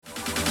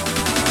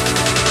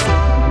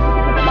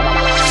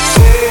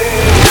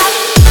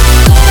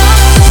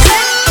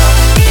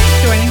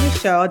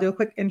I'll do a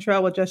quick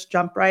intro. We'll just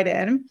jump right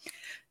in.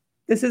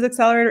 This is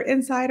Accelerator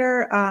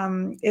Insider.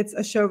 It's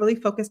a show really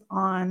focused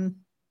on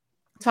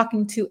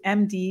talking to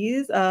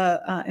MDs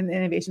in the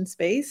innovation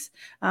space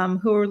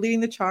who are leading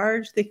the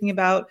charge, thinking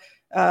about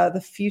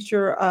the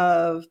future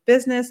of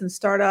business and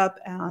startup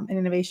and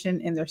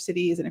innovation in their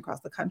cities and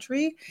across the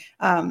country.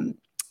 And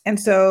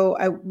so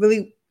I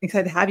really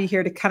excited to have you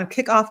here to kind of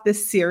kick off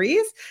this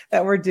series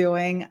that we're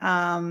doing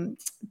I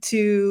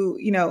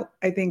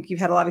think you've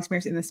had a lot of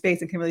experience in this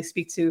space and can really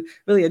speak to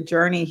really a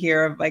journey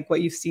here of like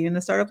what you've seen in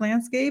the startup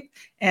landscape,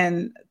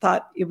 and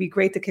thought it'd be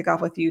great to kick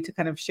off with you to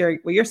kind of share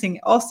what you're seeing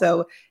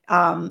also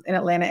in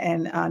Atlanta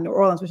and New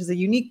Orleans, which is a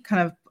unique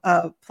kind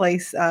of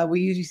place. We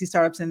usually see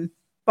startups in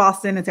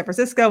Boston and San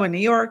Francisco and New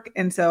York.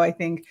 And so I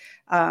think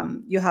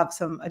you'll have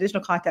some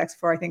additional context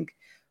for, I think,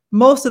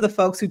 most of the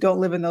folks who don't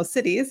live in those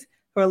cities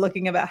who are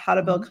looking about how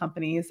to build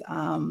companies,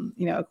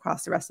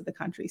 across the rest of the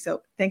country.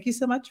 So thank you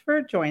so much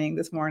for joining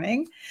this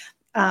morning.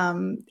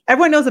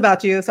 Everyone knows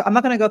about you, so I'm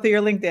not going to go through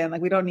your LinkedIn.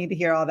 Like, we don't need to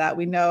hear all that.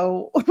 We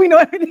know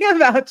everything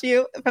about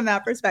you from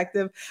that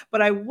perspective.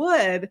 But I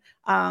would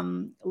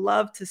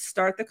love to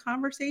start the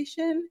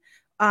conversation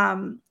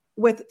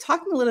with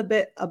talking a little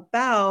bit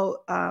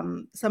about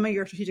some of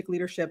your strategic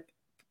leadership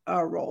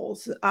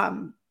roles.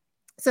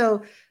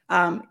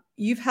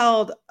 You've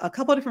held a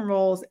couple of different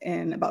roles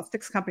in about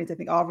 6 companies, I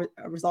think, all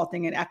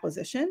resulting in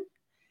acquisition.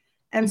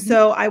 And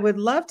so I would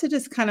love to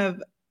just kind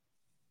of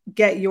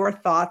get your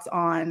thoughts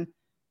on,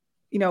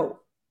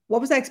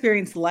 what was that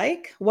experience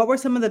like? What were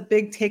some of the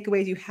big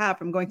takeaways you have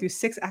from going through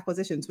 6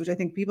 acquisitions, which I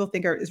think people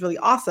think is really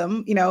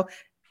awesome?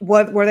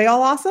 Were they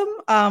all awesome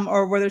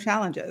or were there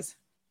challenges?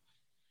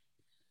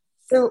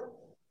 So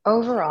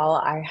overall,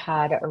 I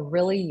had a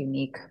really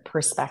unique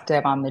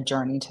perspective on the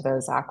journey to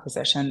those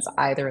acquisitions,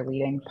 either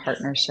leading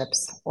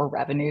partnerships or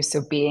revenue.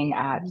 So being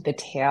at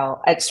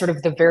sort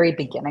of the very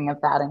beginning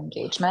of that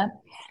engagement,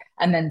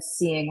 and then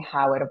seeing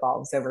how it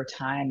evolves over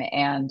time,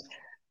 and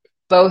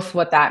both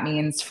what that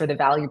means for the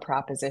value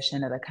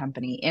proposition of the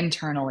company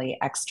internally,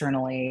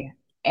 externally.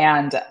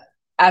 And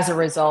as a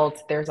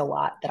result, there's a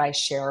lot that I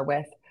share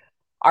with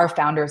our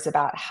founders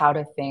about how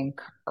to think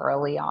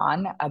early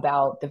on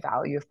about the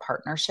value of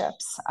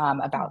partnerships,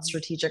 about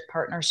strategic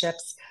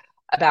partnerships,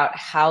 about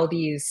how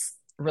these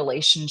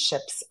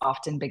relationships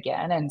often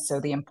begin. And so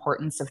the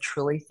importance of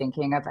truly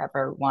thinking of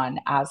everyone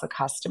as a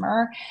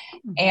customer.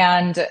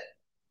 And,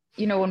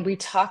 when we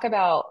talk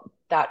about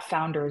that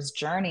founder's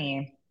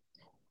journey,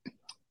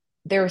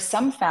 there are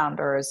some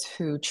founders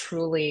who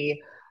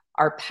truly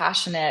are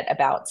passionate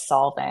about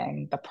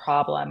solving the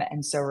problem.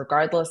 And so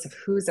regardless of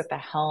who's at the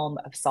helm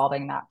of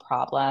solving that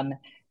problem,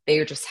 they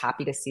are just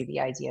happy to see the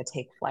idea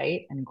take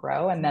flight and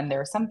grow. And then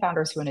there are some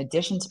founders who, in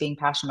addition to being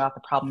passionate about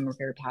the problem, are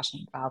very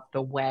passionate about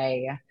the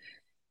way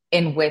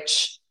in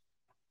which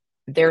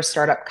their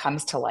startup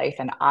comes to life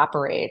and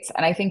operates.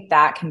 And I think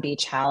that can be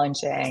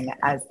challenging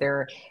as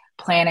they're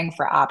planning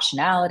for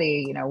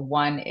optionality.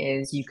 One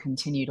is you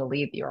continue to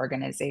lead the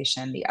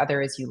organization. The other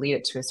is you lead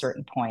it to a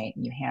certain point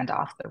and you hand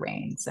off the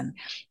reins, and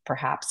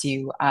perhaps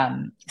you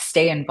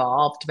stay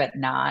involved, but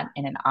not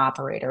in an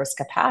operator's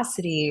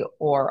capacity,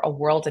 or a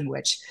world in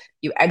which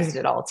you exit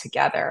it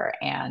altogether.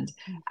 And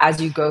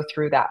as you go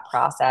through that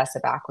process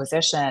of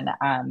acquisition,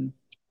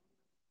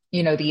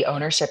 the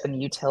ownership and the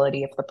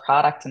utility of the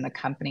product and the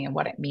company and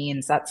what it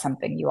means, that's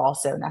something you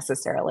also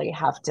necessarily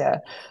have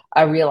to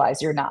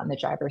realize you're not in the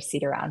driver's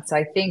seat around. So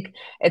I think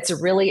it's a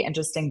really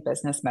interesting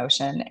business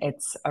motion.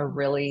 It's a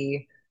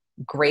really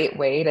great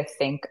way to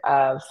think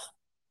of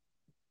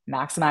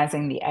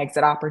maximizing the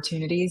exit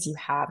opportunities you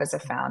have as a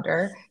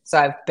founder. So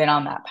I've been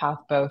on that path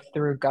both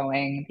through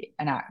going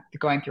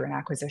through an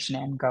acquisition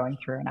and going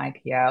through an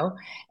IPO.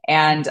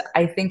 And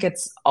I think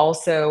it's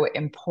also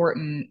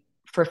important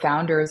for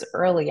founders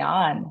early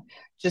on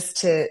just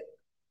to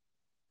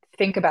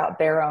think about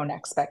their own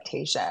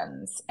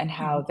expectations and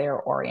how they're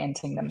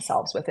orienting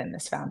themselves within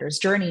this founder's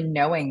journey,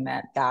 knowing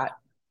that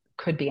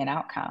could be an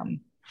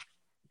outcome.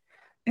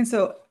 And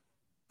so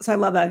I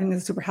love that. I think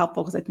this is super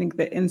helpful, because I think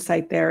the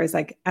insight there is,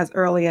 like, as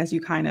early as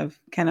you kind of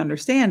can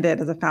understand it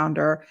as a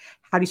founder,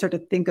 how do you start to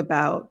think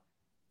about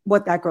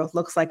what that growth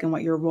looks like and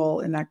what your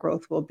role in that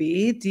growth will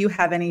be? Do you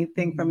have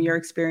anything from your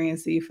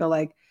experience that you feel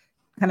like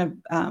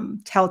kind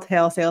of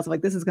telltale sales of,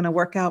 like, this is going to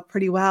work out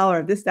pretty well,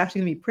 or this is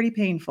actually going to be pretty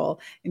painful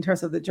in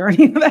terms of the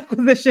journey of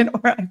acquisition or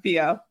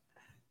IPO?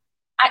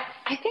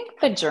 I think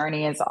the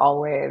journey is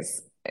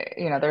always,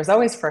 there's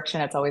always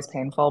friction. It's always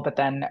painful, but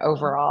then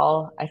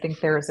overall, I think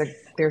there's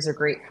a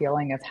great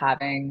feeling of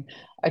having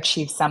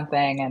achieved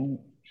something and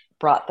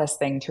brought this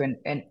thing to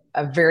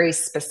a very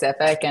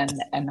specific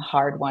and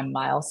hard-won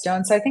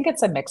milestone. So I think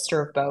it's a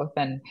mixture of both.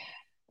 And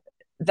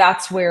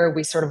that's where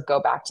we sort of go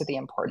back to the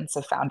importance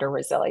of founder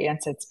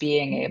resilience. It's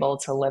being able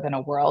to live in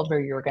a world where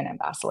you're going to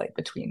vacillate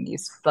between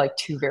these, like,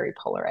 2 very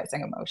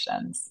polarizing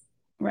emotions.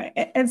 Right.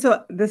 And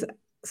so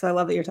I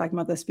love that you're talking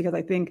about this, because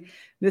I think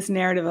this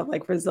narrative of,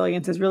 like,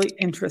 resilience is really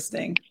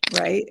interesting,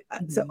 right?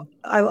 So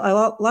a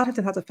lot of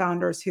times have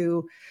founders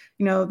who,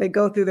 they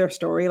go through their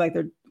story, like,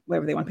 they're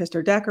whatever they want, pitch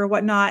their deck or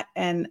whatnot.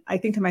 And I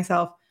think to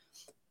myself,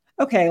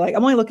 okay, like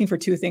I'm only looking for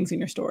two things in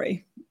your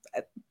story,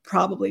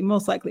 probably,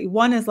 most likely.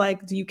 One is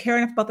like, do you care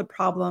enough about the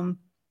problem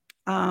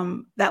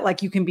that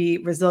like you can be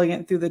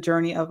resilient through the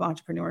journey of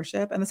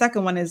entrepreneurship? And the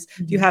second one is,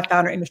 do you have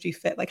founder industry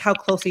fit? Like how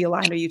closely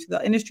aligned are you to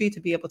the industry to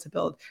be able to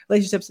build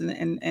relationships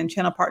and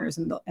channel partners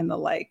and the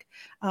like?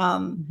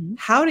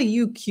 How do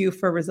you cue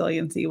for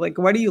resiliency? Like,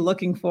 what are you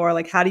looking for?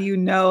 Like, how do you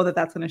know that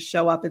that's going to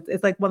show up?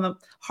 It's like one of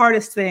the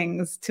hardest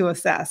things to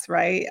assess,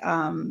 right?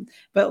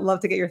 But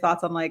love to get your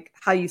thoughts on like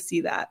how you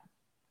see that.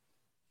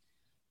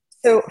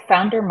 So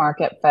founder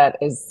market fit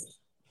is,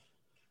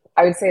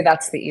 I would say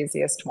that's the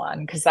easiest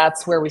one, because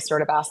that's where we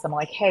sort of ask them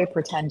like, hey,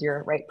 pretend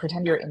you're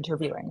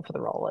interviewing for the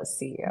role as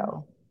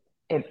CEO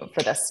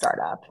for this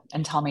startup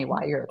and tell me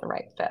why you're the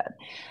right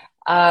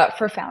fit.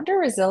 For founder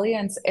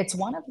resilience, it's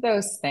one of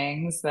those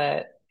things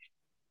that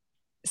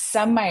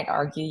some might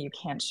argue you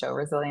can't show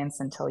resilience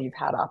until you've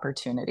had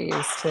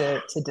opportunities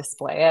to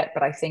display it.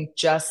 But I think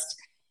just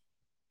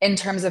in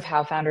terms of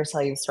how founders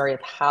tell you the story of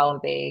how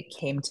they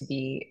came to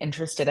be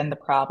interested in the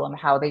problem,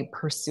 how they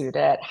pursued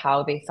it,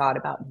 how they thought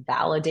about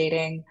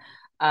validating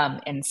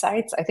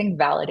insights. I think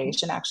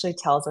validation actually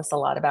tells us a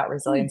lot about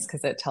resilience,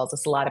 because it tells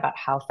us a lot about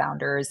how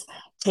founders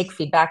take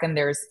feedback. And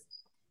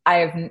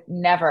I've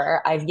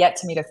yet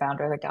to meet a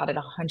founder that got it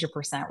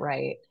 100%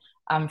 right.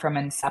 From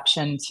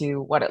inception to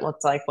what it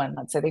looked like when,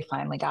 let's say, they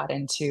finally got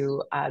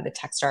into the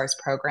Techstars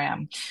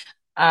program.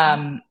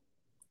 And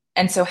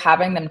so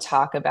having them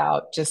talk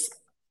about just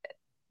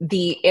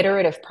the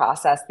iterative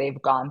process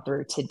they've gone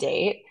through to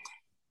date.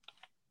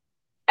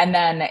 And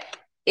then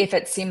if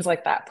it seems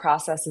like that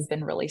process has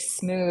been really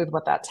smooth,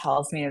 what that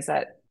tells me is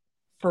that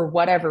for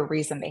whatever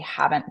reason, they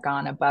haven't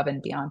gone above and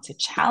beyond to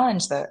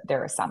challenge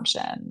their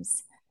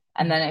assumptions.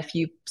 And then if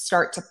you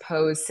start to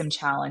pose some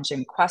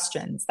challenging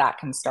questions, that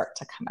can start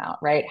to come out,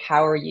 right?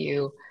 How are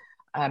you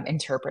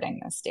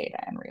interpreting this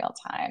data in real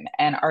time?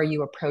 And are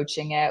you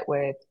approaching it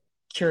with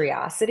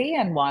curiosity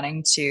and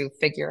wanting to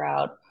figure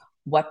out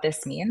what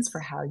this means for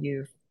how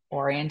you've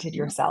oriented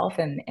yourself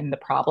in the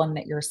problem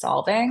that you're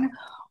solving?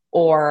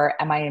 Or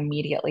am I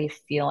immediately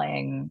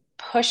feeling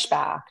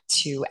pushback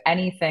to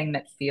anything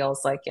that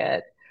feels like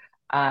it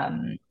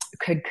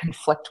could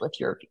conflict with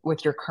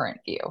your current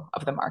view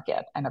of the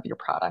market and of your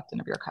product and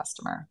of your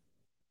customer?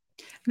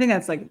 I think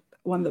that's like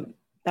one of the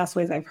best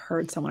ways I've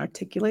heard someone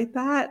articulate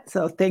that.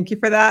 So thank you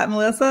for that,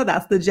 Melissa.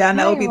 That's the gem.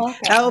 Yeah,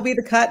 That will be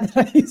the cut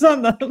that I use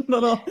on the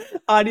little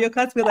audio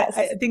cuts. But yes.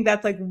 I think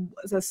that's like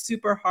a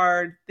super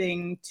hard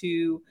thing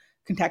to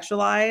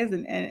contextualize,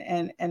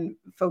 and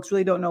folks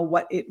really don't know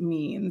what it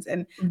means.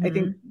 And I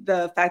think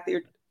the fact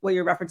that what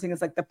you're referencing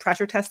is like the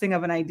pressure testing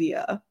of an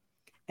idea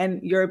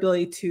and your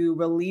ability to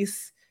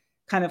release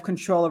kind of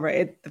control over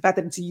it. The fact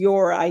that it's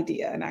your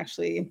idea, and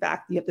actually, in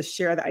fact, you have to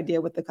share the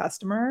idea with the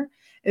customer,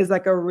 is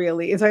like so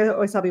I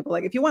always tell people,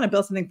 like, if you want to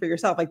build something for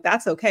yourself, like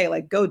that's okay,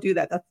 like go do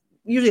that. That's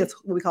usually it's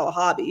what we call a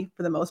hobby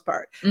for the most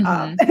part.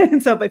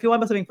 And so, but if you want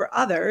to build something for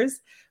others,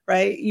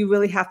 right, you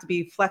really have to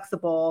be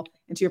flexible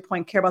and, to your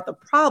point, care about the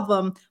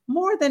problem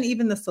more than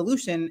even the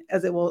solution,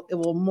 as it will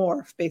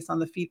morph based on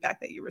the feedback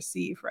that you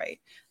receive,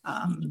 right?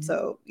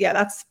 So yeah,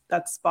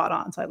 that's spot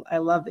on. So I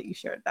love that you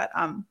shared that.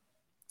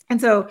 And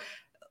so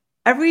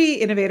every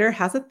innovator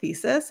has a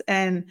thesis,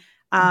 and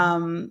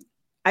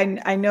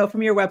I know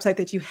from your website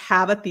that you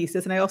have a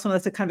thesis, and I also know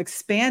that's to kind of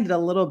expand it a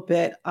little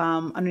bit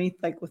underneath,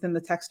 like within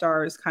the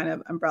Techstars kind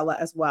of umbrella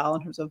as well,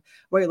 in terms of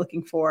what you're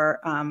looking for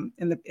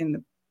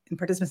in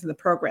participants in the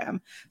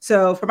program.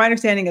 So, from my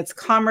understanding, it's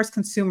commerce,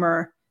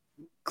 consumer,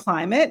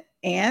 climate,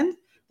 and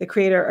the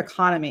creator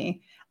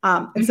economy.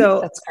 And so,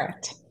 that's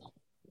correct.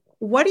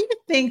 What do you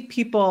think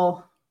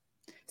people?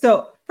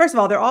 So, first of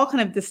all, they're all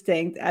kind of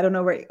distinct. I don't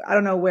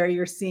know where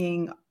you're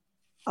seeing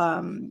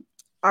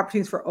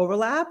opportunities for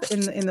overlap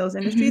in those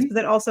industries, but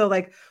then also,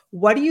 like,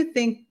 what do you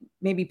think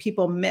maybe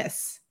people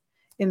miss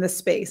in the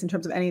space in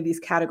terms of any of these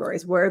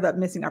categories? Where are the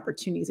missing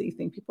opportunities that you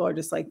think people are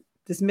just like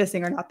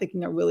dismissing or not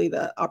thinking are really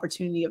the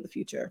opportunity of the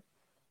future?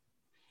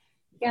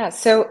 Yeah,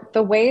 so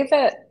the way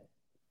that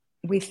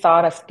we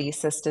thought of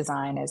thesis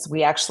design is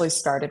we actually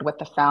started with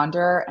the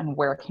founder and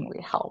where can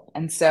we help.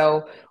 And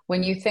so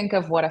when you think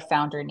of what a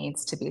founder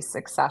needs to be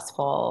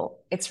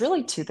successful, it's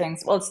really two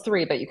things. Well, it's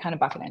three, but you kind of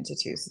bucket into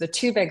two. So the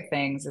two big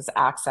things is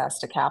access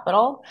to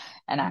capital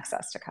and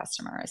access to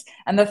customers.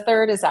 And the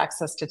third is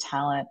access to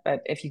talent.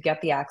 But if you get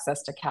the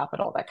access to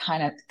capital, that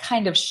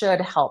kind of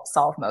should help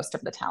solve most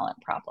of the talent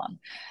problem.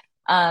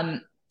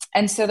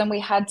 And so then we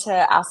had to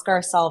ask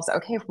ourselves,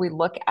 okay, if we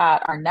look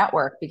at our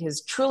network,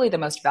 because truly the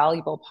most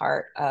valuable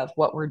part of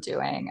what we're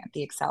doing at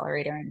the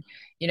accelerator, and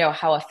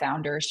how a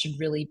founder should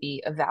really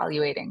be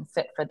evaluating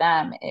fit for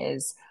them,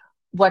 is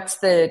what's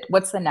the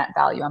net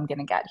value I'm going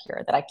to get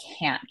here that I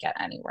can't get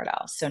anywhere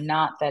else? So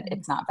not that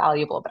it's not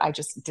valuable, but I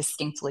just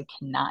distinctly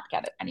cannot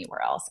get it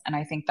anywhere else. And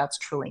I think that's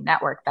truly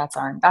network. That's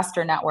our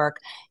investor network.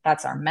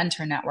 That's our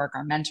mentor network.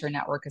 Our mentor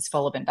network is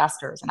full of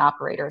investors and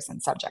operators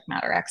and subject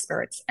matter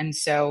experts. And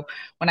so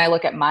when I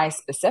look at my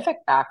specific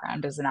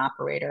background as an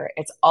operator,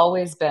 it's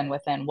always been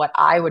within what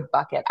I would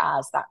bucket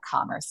as that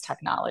commerce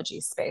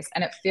technology space.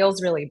 And it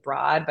feels really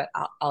broad, but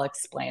I'll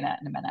explain it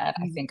in a minute.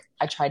 I think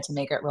I tried to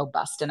make it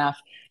robust enough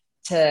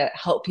to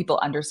help people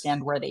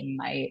understand where they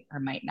might or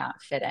might not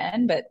fit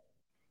in. But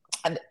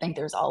I think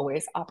there's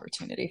always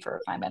opportunity for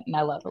refinement. And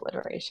I love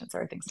alliteration, so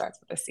everything starts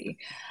with a C.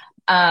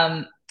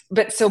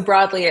 But so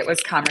broadly, it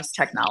was commerce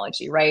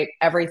technology, right?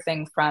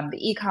 Everything from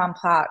the e-com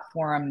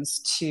platforms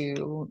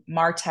to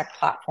MarTech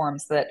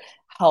platforms that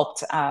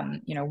helped,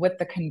 with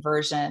the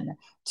conversion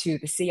to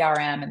the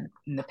CRM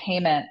and the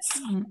payments.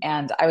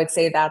 And I would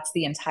say that's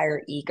the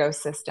entire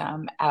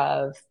ecosystem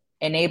of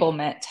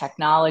enablement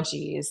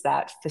technologies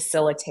that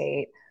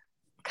facilitate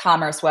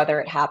commerce, whether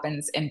it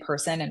happens in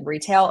person in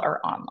retail or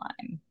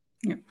online.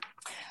 Yeah.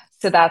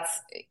 So that's,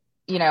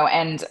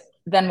 and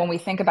then when we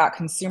think about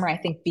consumer, I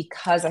think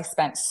because I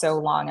spent so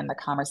long in the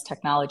commerce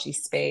technology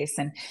space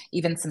and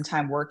even some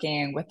time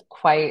working with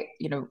quite,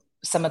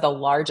 some of the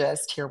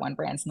largest tier one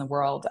brands in the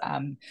world,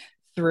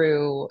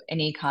 through an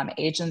e-com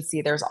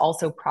agency, there's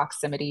also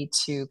proximity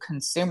to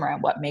consumer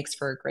and what makes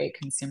for a great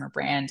consumer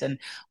brand. And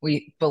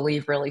we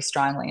believe really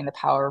strongly in the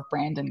power of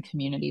brand and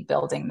community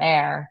building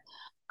there.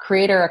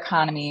 Creator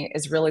economy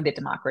is really the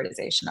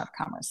democratization of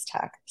commerce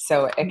tech.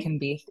 So it can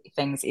be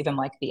things even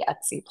like the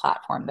Etsy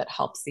platform that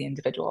helps the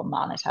individual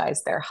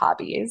monetize their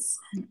hobbies.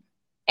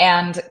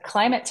 And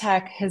climate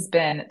tech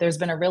there's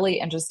been a really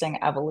interesting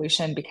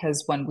evolution,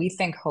 because when we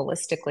think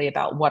holistically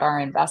about what our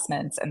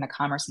investments in the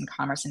commerce and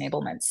commerce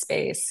enablement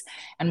space,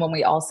 and when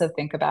we also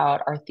think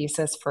about our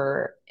thesis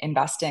for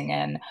investing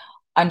in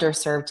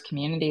underserved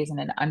communities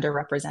and in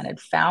underrepresented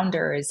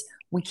founders,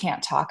 we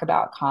can't talk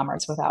about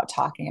commerce without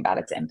talking about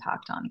its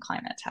impact on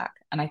climate tech.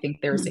 And I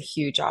think there's a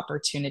huge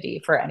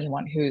opportunity for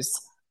anyone who's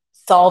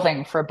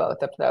solving for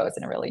both of those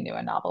in a really new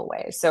and novel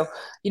way. So,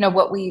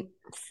 what we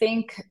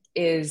think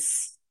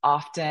is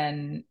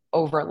often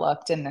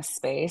overlooked in this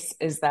space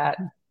is that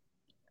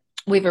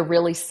we have a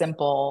really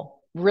simple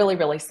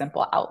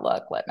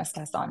outlook, litmus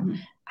test on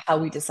how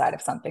we decide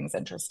if something's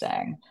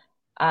interesting.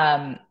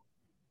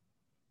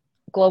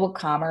 Global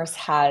commerce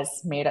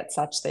has made it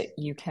such that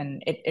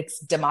it's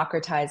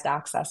democratized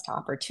access to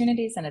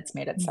opportunities, and it's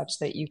made it such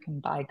that you can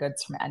buy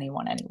goods from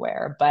anyone,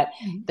 anywhere. But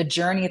the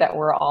journey that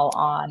we're all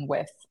on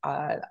with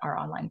our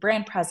online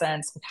brand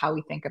presence, with how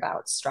we think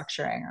about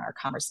structuring our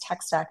commerce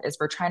tech stack, is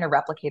we're trying to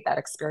replicate that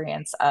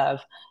experience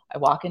of, I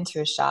walk into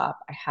a shop,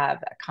 I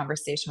have a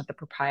conversation with the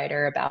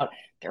proprietor about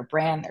their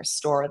brand, their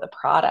store, the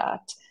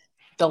product,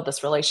 build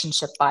this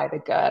relationship, buy the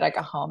good, I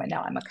go home, and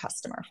now I'm a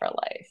customer for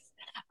life.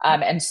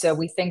 And so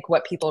we think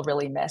what people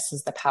really miss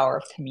is the power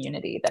of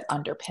community that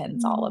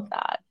underpins all of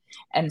that.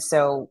 And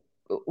so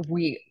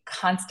we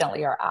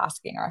constantly are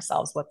asking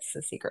ourselves, what's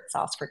the secret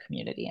sauce for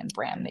community and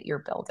brand that you're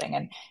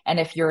building? And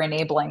if you're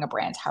enabling a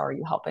brand, how are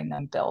you helping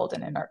them build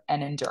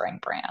an enduring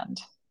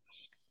brand?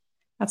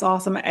 That's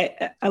awesome.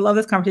 I love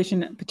this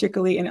conversation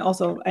particularly. And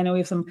also, I know we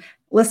have some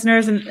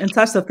listeners and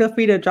such, so feel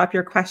free to drop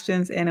your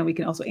questions in, and we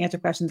can also answer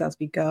questions as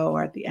we go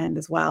or at the end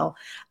as well.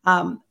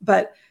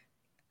 But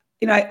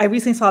I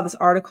recently saw this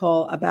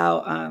article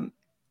about,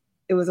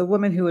 it was a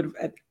woman who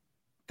had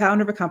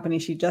founder of a company.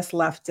 She just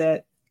left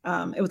it.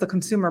 It was a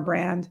consumer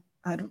brand.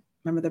 I don't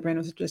remember the brand,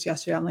 was just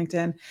yesterday on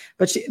LinkedIn,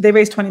 but they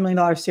raised $20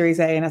 million Series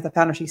A. And as a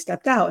founder, she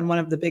stepped out. And one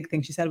of the big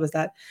things she said was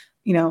that,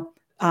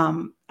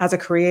 as a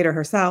creator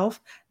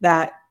herself,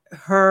 that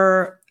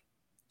her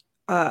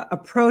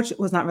approach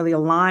was not really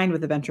aligned with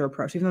the venture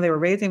approach. Even though they were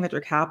raising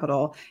venture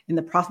capital, in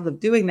the process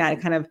of doing that,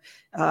 it kind of,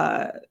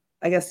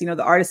 I guess,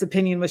 the artist's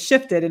opinion was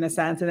shifted in a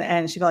sense.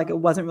 And she felt like it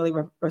wasn't really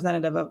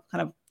representative of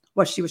kind of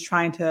what she was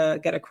trying to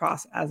get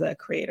across as a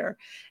creator.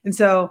 And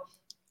so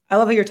I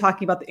love how you're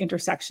talking about the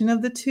intersection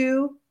of the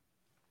two.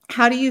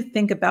 How do you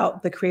think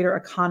about the creator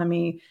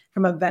economy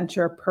from a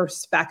venture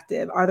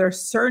perspective? Are there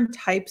certain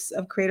types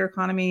of creator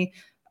economy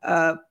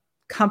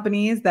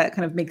companies that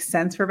kind of make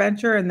sense for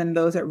venture, and then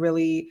those that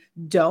really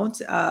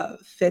don't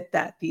fit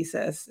that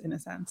thesis in a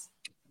sense?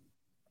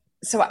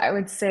 So I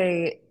would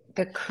say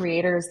the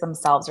creators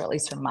themselves, or at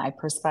least from my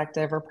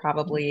perspective, are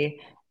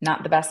probably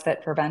not the best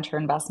fit for venture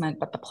investment,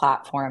 but the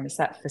platforms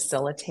that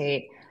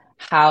facilitate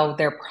how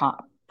their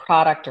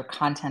product or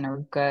content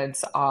or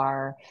goods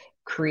are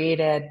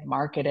created,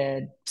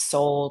 marketed,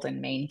 sold, and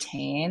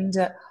maintained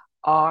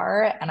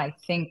are. And I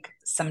think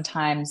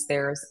sometimes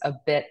there's a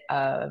bit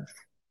of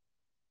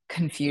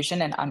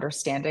confusion in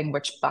understanding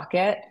which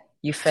bucket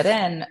you fit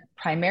in,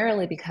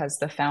 primarily because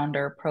the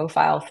founder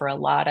profile for a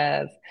lot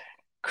of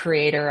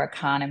creator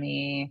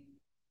economy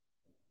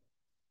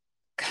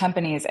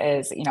companies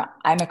is,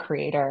 I'm a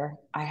creator,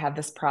 I have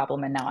this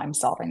problem, and now I'm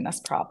solving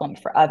this problem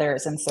for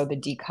others. And so the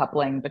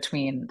decoupling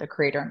between the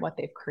creator and what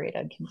they've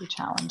created can be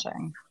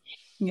challenging.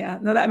 Yeah,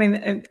 no, that, I mean,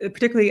 and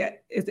particularly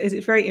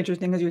it's very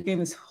interesting because you're getting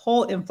this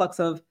whole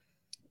influx of,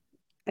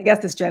 I guess,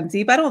 this Gen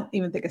Z, but I don't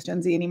even think it's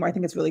Gen Z anymore. I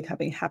think it's really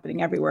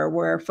happening everywhere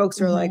where folks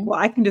are like, Mm-hmm. well,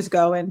 I can just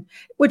go and,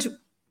 which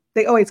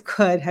they always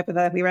could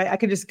hypothetically, right? I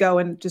could just go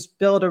and just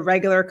build a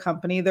regular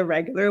company the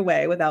regular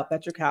way without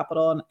venture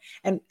capital.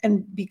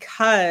 And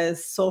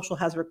because social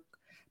has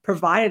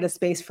provided a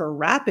space for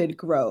rapid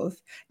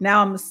growth,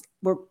 now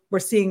we're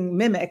seeing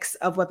mimics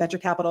of what venture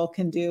capital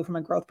can do from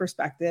a growth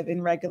perspective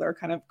in regular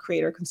kind of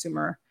creator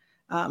consumer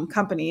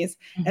companies.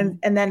 Mm-hmm.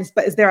 And then,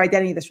 but is their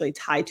identity that's really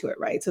tied to it,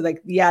 right? So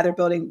like, yeah,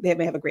 they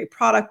may have a great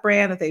product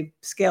brand that they've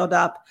scaled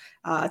up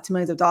to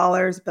millions of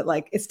dollars, but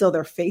like it's still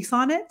their face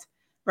on it,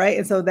 right?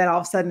 And so then all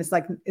of a sudden it's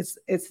like, it's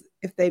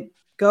if they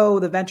go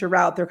the venture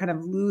route, they're kind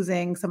of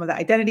losing some of the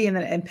identity, and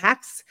then it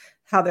impacts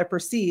how they're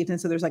perceived. And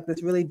so there's like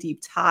this really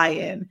deep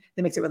tie-in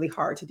that makes it really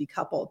hard to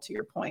decouple, to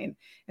your point.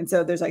 And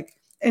so there's like,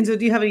 and so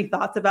do you have any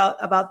thoughts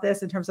about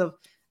this in terms of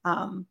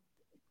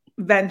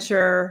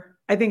venture?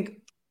 I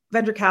think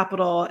venture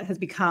capital has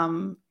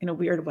become, in a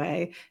weird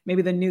way,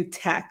 maybe the new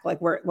tech, like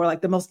where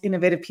like the most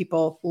innovative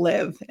people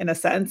live, in a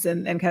sense,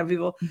 and kind of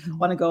people Mm-hmm.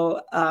 want to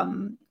go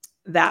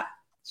that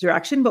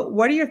direction. But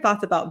what are your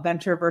thoughts about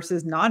venture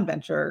versus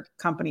non-venture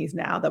companies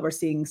now that we're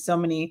seeing so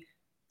many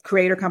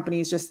creator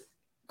companies just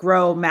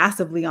grow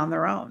massively on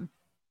their own?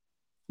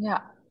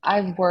 Yeah,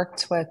 I've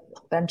worked with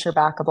venture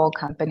backable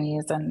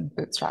companies and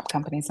bootstrap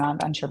companies,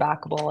 non-venture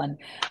backable. And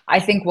I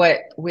think what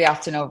we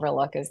often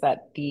overlook is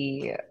that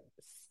the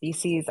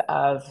species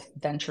of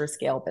venture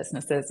scale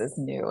businesses is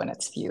new and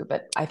it's few.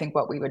 But I think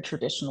what we would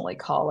traditionally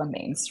call a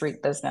main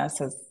street business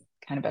has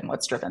kind of been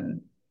what's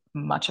driven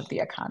much of the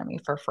economy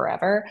for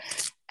forever.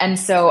 And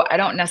so I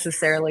don't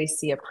necessarily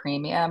see a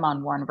premium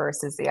on one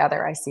versus the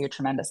other. I see a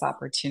tremendous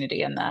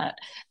opportunity in that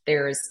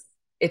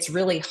it's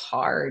really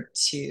hard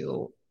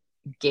to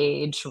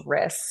gauge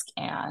risk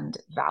and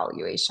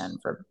valuation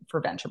for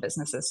venture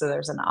businesses. So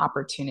there's an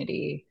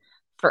opportunity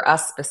for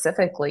us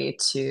specifically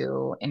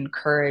to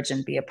encourage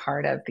and be a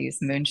part of these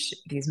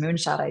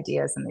moonshot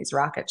ideas and these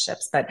rocket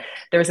ships. But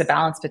there's a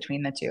balance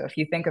between the two. If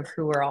you think of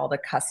who are all the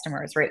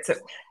customers, right? So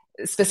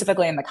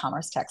specifically in the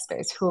commerce tech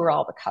space, who are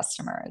all the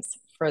customers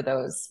for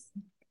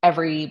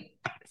every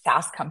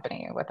SaaS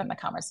company within the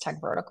commerce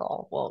tech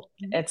vertical? Well,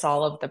 it's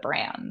all of the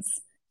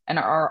brands. And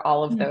are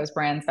all of those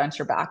brands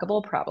venture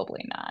backable?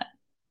 Probably not.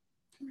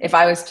 If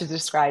I was to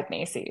describe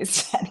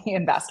Macy's to any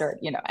investor,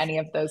 any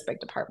of those big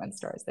department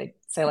stores, they'd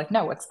say like,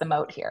 no, what's the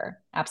moat here?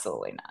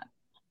 Absolutely not.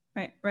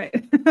 Right.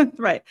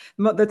 Right.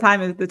 The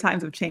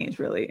times have changed,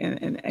 really.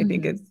 And I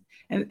think Mm-hmm.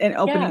 it's, and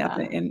opening up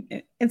Yeah.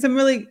 in some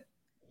really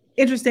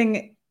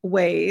interesting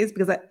ways,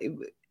 because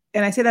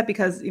and I say that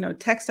because,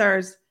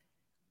 Techstars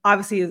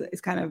obviously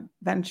is kind of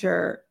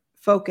venture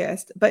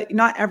focused, but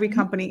not every Mm-hmm.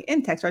 company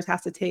in Techstars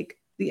has to take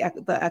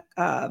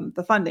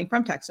the funding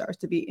from Techstars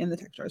to be in the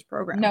Techstars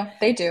program. No,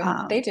 they do.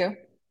 Um, They do.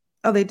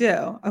 oh, they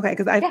do. Okay,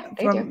 because Yeah,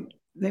 they do.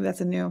 maybe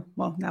that's a new.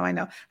 Well, now I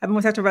know. I've been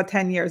with Techstars for about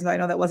 10 years, and I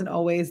know that wasn't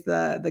always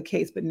the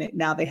case, but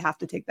now they have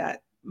to take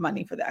that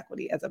money for the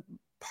equity as a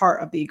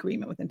part of the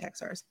agreement within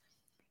Techstars.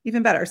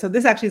 Even better. So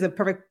this actually is a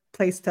perfect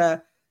place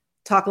to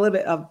talk a little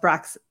bit of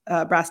brass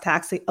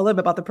tacks, a little bit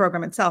about the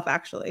program itself,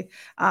 actually.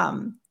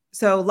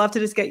 So love to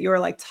just get your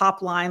like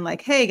top line,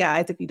 like, hey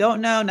guys, if you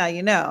don't know, now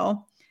you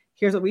know.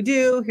 Here's what we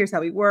do. Here's how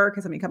we work.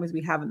 Here's how many companies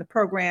we have in the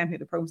program. Here are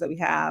the programs that we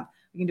have.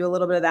 We can do a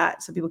little bit of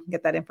that so people can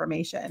get that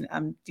information.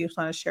 Do you just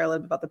want to share a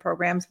little bit about the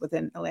programs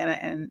within Atlanta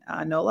and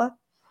NOLA?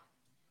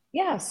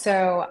 Yeah,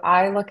 so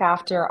I look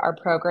after our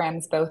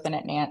programs both in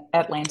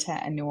Atlanta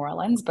and New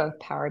Orleans, both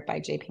powered by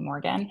JP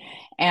Morgan.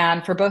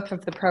 And for both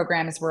of the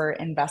programs, we're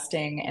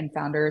investing in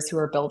founders who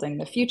are building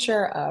the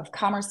future of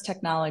commerce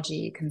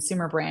technology,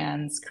 consumer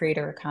brands,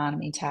 creator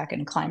economy tech,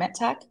 and climate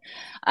tech.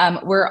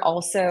 We're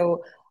also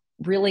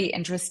really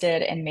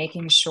interested in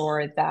making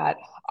sure that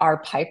our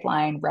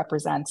pipeline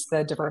represents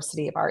the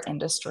diversity of our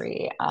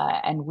industry.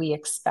 And we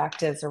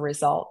expect as a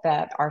result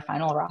that our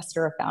final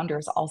roster of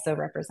founders also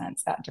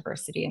represents that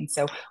diversity. And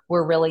so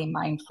we're really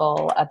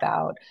mindful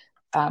about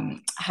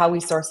how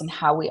we source and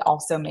how we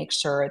also make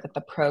sure that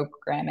the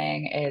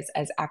programming is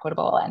as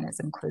equitable and as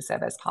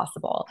inclusive as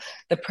possible.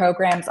 The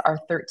programs are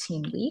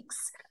 13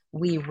 weeks.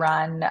 We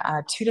run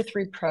 2 to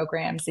 3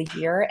 programs a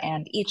year,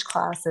 and each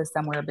class is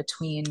somewhere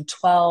between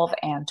 12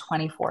 and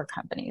 24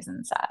 companies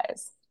in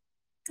size.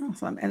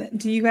 Awesome. And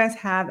do you guys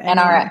have And any?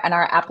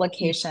 our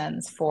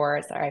applications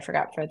sorry, I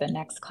forgot for the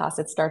next class.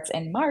 It starts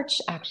in March,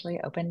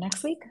 actually open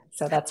next week.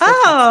 So that's for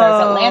Techstars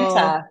Oh,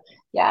 Atlanta.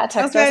 Yeah,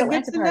 Techstars okay, good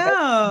Atlanta to target.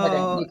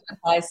 know. You can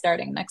apply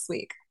starting next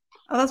week.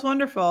 Oh, that's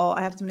wonderful.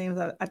 I have some names.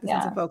 I have to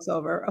send some Yeah. folks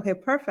over. Okay,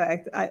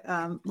 perfect.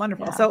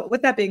 Wonderful. Yeah. So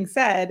with that being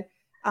said,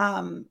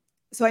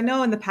 so I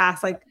know in the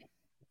past, like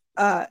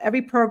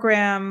every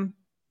program,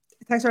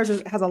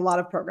 Techstars has a lot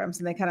of programs,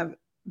 and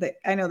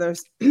I know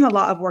there's a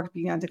lot of work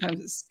being done to kind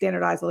of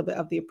standardize a little bit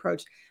of the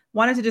approach.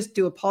 Wanted to just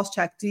do a pulse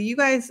check.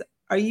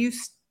 Are you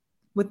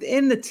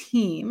within the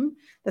team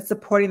that's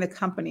supporting the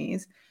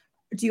companies?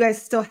 Do you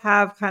guys still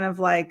have kind of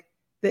like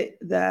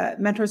the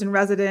mentors in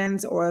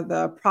residence or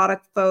the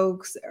product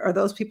folks? Are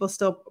those people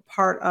still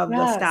part of the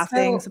Yeah.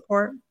 staffing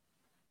support?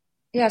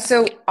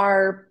 So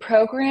our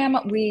program,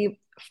 we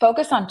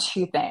focus on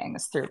two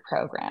things through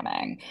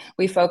programming.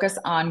 We focus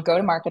on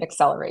go-to-market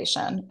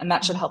acceleration, and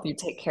that should help you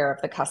take care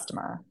of the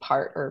customer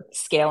part or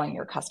scaling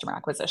your customer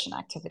acquisition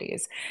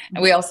activities.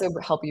 And we also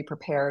help you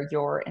prepare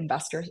your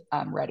investor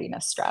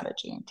readiness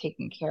strategy and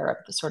taking care of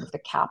the sort of the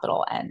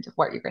capital end of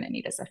what you're going to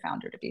need as a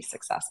founder to be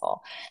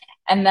successful.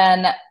 And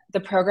then the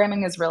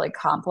programming is really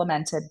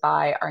complemented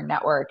by our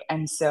network.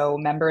 And so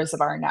members of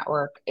our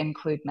network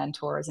include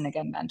mentors. And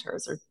again,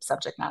 mentors are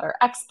subject matter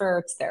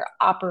experts, they're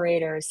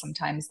operators,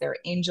 sometimes they're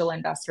angel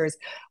investors.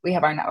 We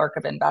have our network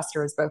of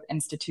investors, both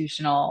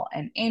institutional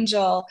and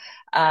angel.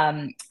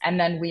 And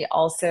then we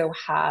also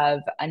have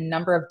a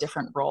number of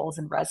different roles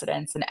in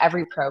residence, and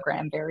every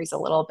program varies a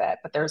little bit,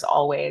 but there's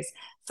always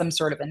some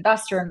sort of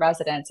investor in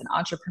residence, an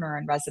entrepreneur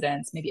in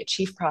residence, maybe a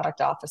chief product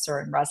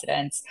officer in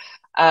residence.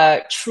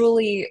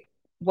 Truly,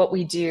 what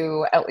we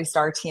do, at least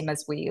our team,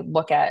 as we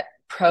look at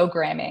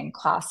programming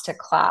class to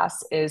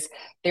class, is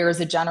there is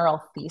a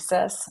general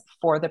thesis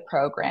for the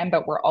program,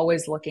 but we're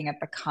always looking at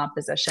the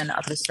composition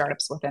of the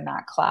startups within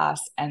that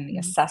class and the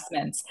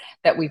assessments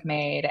that we've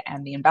made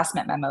and the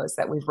investment memos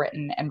that we've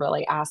written, and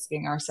really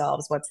asking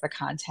ourselves what's the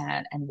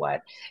content and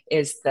what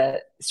is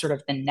the sort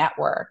of the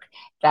network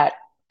that,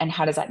 and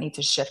how does that need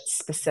to shift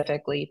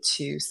specifically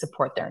to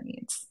support their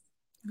needs.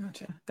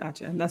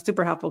 Gotcha. And that's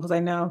super helpful, because I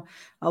know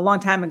a long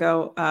time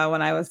ago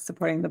when I was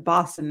supporting the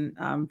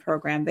Boston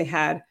program, they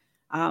had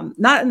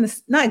not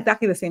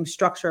exactly the same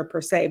structure per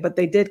se, but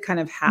they did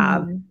kind of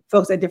have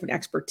folks that had different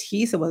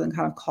expertise. It wasn't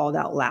kind of called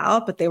out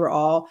loud, but they were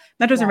all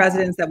mentors and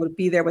residents that would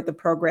be there with the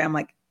program.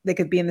 Like, they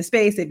could be in the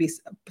space, they'd be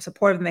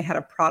supportive, and they had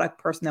a product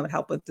person that would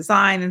help with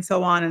design and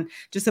so on, and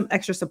just some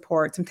extra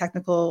support, some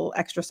technical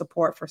extra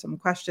support for some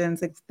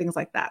questions, things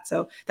like that.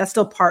 So that's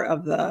still part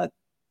of the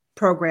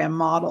program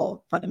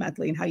model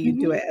fundamentally, and how you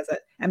do it as a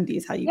MD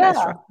is how you guys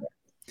structure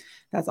it.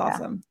 That's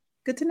awesome.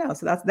 Good to know.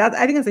 So that's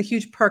I think that's a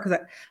huge perk, because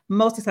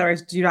most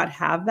accelerators do not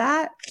have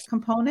that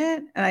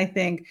component, and I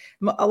think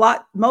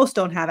most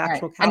don't have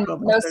actual capital.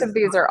 And most of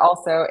these are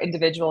also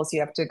individuals you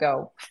have to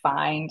go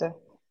find,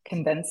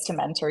 convince to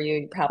mentor you.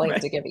 You probably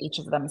have to give each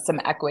of them some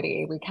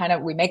equity.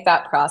 We make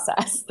that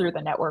process through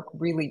the network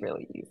really,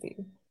 really easy.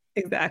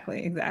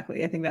 Exactly.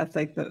 I think that's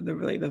like the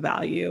really the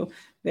value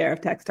there of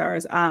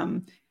Techstars.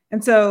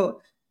 And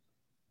so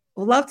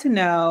we'd love to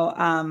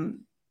know,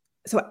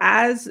 so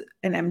as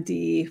an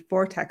MD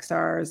for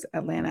Techstars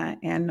Atlanta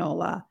and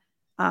NOLA,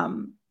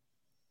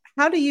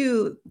 how do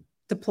you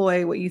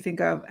deploy what you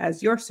think of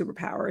as your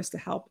superpowers to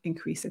help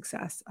increase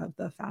success of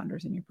the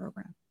founders in your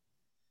program?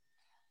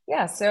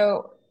 Yeah,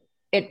 so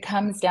it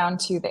comes down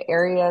to the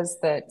areas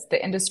that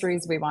the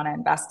industries we want to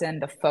invest in,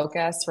 the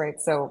focus, right?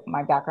 So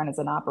my background as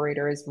an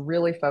operator is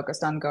really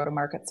focused on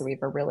go-to-market. So we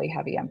have a really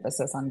heavy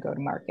emphasis on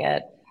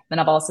go-to-market. Then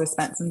I've also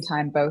spent some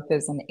time both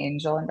as an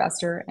angel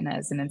investor and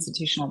as an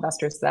institutional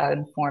investor. So that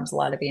informs a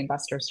lot of the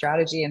investor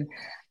strategy. And,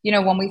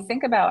 when we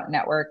think about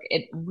network,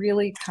 it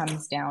really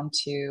comes down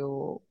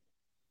to,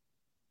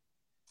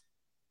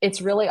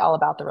 it's really all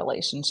about the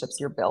relationships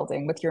you're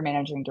building with your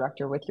managing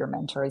director, with your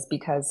mentors,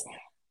 because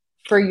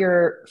for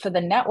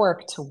the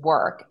network to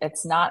work,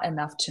 it's not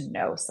enough to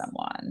know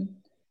someone.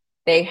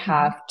 They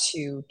have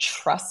to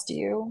trust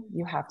you.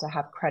 You have to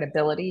have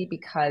credibility,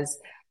 because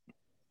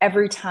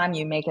every time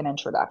you make an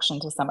introduction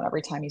to someone,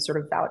 every time you sort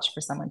of vouch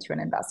for someone, to an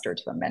investor,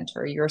 to a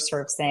mentor, you're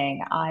sort of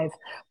saying, I've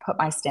put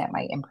my stamp,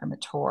 my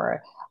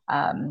imprimatur,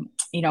 on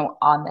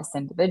this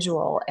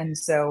individual. And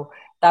so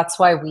that's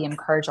why we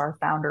encourage our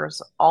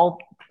founders all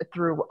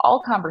through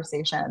all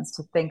conversations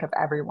to think of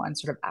everyone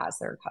sort of as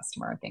their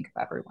customer, think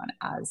of everyone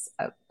as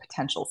a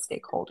potential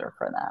stakeholder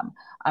for them,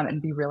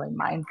 and be really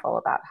mindful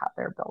about how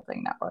they're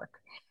building network.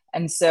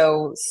 And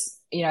so,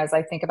 as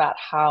I think about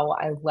how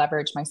I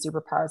leverage my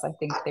superpowers, I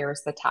think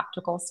there's the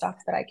tactical stuff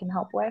that I can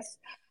help with.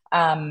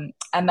 And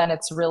then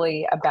it's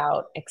really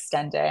about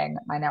extending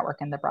my network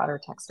and the broader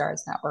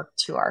Techstars network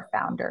to our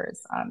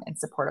founders in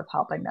support of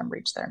helping them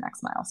reach their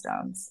next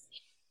milestones.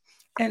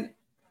 And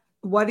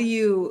what do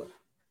you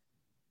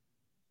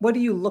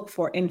look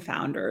for in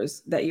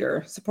founders that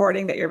you're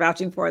supporting, that you're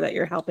vouching for, that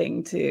you're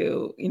helping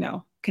to,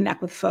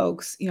 connect with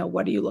folks?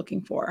 What are you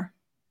looking for?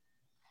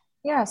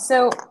 Yeah,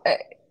 so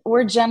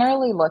we're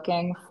generally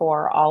looking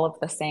for all of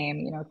the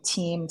same,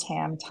 team,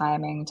 TAM,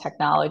 timing,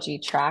 technology,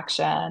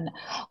 traction,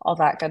 all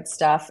that good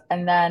stuff.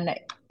 And then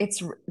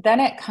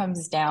it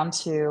comes down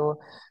to,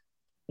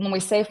 when we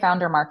say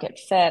founder market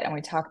fit and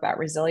we talk about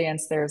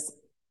resilience, there's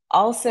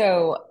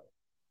also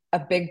a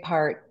big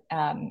part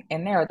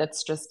in there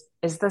that's just,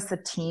 is this a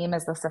team?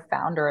 Is this a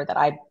founder that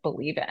I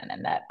believe in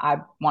and that I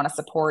want to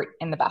support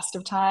in the best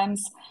of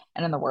times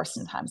and in the worst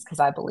of times? Because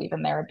I believe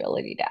in their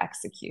ability to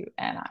execute,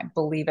 and I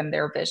believe in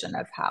their vision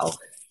of how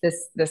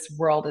this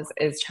world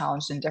is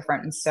challenged and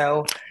different. And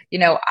so,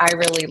 I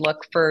really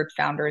look for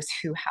founders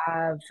who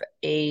have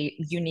a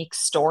unique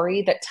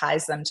story that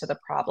ties them to the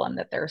problem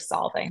that they're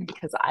solving,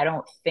 because I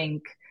don't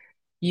think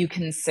you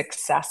can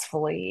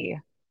successfully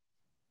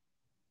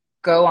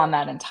go on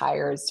that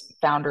entire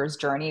founder's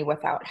journey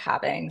without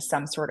having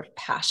some sort of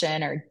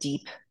passion or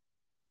deep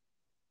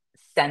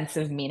sense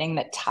of meaning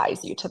that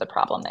ties you to the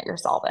problem that you're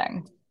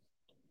solving.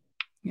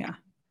 Yeah,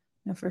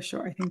 no, for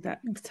sure. I think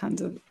that makes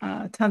tons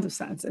of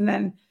sense. And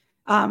then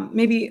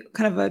maybe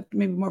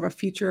maybe more of a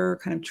future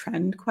kind of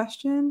trend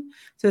question.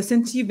 So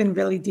since you've been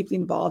really deeply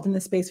involved in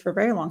this space for a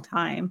very long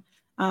time,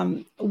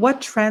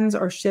 what trends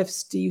or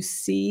shifts do you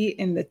see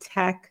in the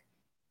tech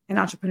and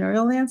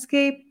entrepreneurial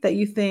landscape that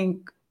you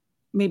think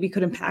maybe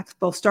could impact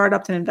both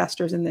startups and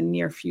investors in the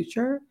near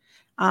future?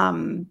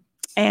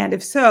 And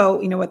if so,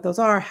 what those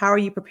are, how are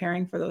you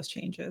preparing for those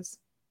changes?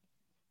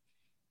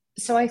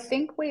 So I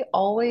think we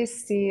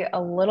always see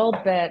a little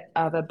bit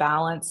of a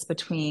balance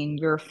between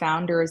your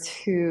founders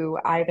who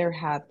either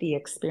have the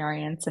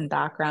experience and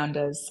background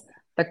as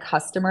the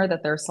customer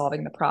that they're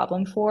solving the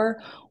problem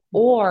for,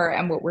 or,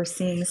 and what we're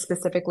seeing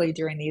specifically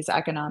during these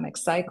economic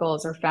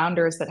cycles, are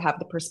founders that have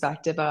the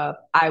perspective of,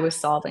 I was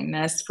solving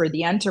this for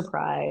the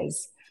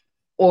enterprise,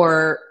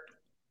 or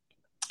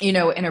in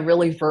a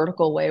really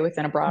vertical way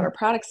within a broader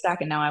product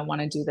stack, and now I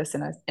want to do this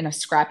in a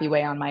scrappy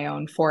way on my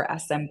own for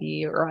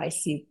SMB, or I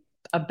see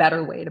a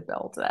better way to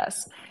build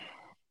this.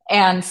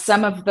 And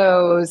some of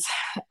those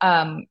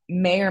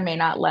may or may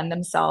not lend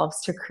themselves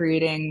to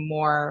creating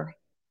more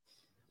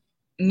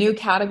new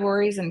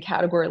categories and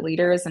category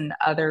leaders, and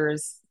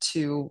others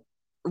to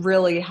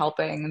really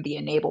helping the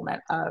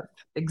enablement of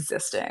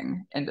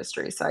existing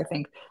industries. So I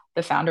think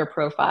the founder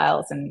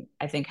profiles, and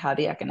I think how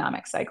the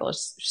economic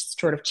cycles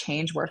sort of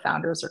change where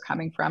founders are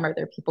coming from. Are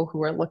there people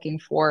who are looking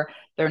for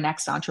their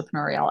next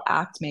entrepreneurial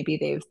act? Maybe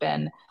they've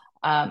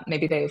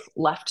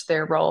left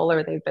their role,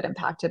 or they've been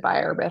impacted by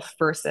a RIF,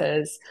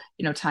 versus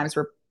times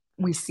where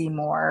we see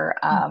more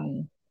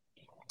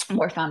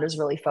founders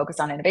really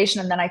focus on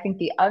innovation. And then I think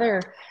the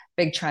other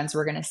big trends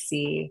we're going to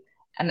see,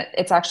 and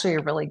it's actually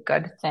a really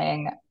good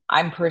thing,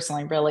 I'm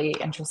personally really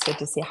interested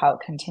to see how it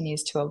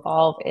continues to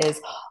evolve,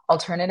 is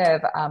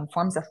alternative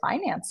forms of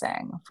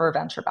financing for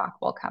venture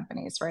backable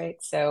companies, right?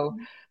 So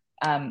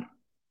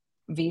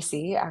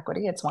VC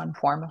equity, it's one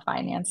form of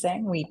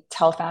financing. We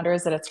tell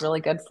founders that it's really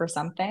good for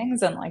some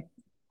things, and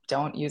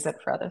don't use it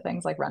for other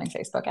things like running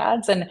Facebook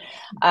ads. And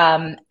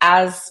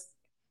as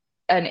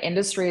an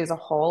industry as a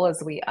whole,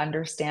 as we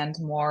understand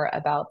more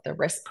about the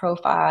risk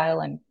profile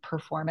and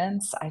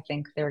performance, I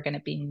think there are going to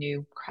be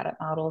new credit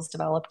models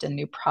developed and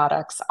new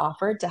products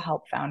offered to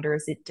help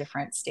founders at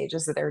different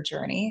stages of their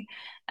journey.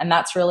 And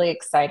that's really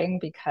exciting,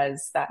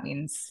 because that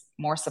means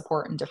more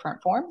support in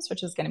different forms,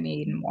 which is going to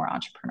mean more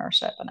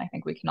entrepreneurship. And I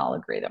think we can all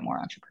agree that more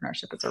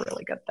entrepreneurship is a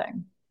really good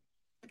thing.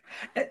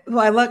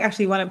 Well, I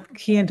actually want to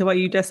key into what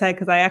you just said,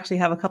 because I actually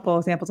have a couple of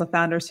examples of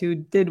founders who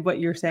did what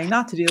you're saying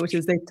not to do, which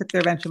is they took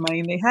their venture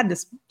money and they had to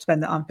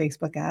spend it on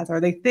Facebook ads,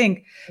 or they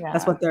think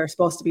that's what they're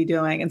supposed to be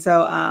doing. And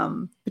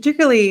so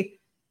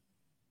particularly,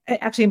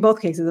 actually in both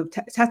cases, of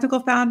technical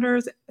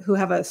founders who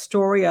have a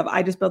story of,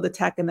 I just build the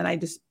tech and then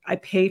I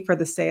pay for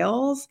the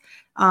sales,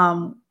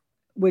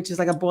 which is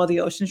like a boil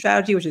the ocean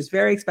strategy, which is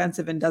very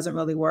expensive and doesn't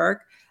really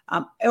work,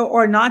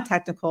 or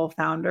non-technical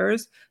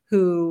founders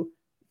who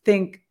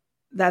think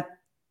that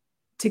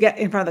to get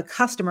in front of the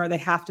customer, they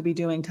have to be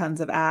doing tons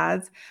of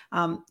ads.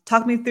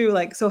 Talk me through,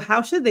 so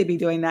how should they be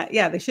doing that?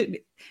 Yeah, they shouldn't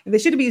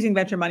be using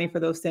venture money for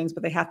those things,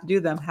 but they have to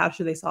do them. How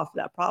should they solve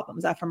that problem?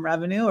 Is that from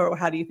revenue, or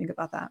how do you think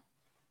about that?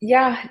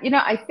 Yeah,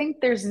 I think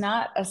there's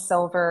not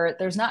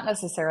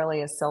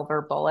necessarily a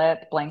silver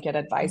bullet blanket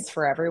advice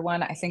for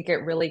everyone. I think it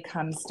really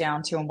comes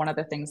down to, and one of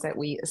the things that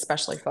we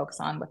especially focus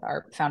on with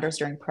our founders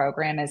during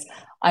program, is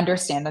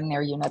understanding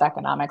their unit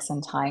economics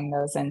and tying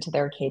those into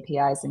their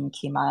KPIs and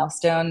key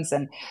milestones,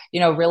 and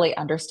really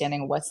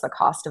understanding what's the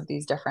cost of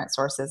these different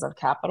sources of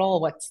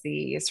capital, what's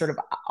the sort of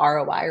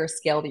ROI or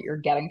scale that you're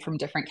getting from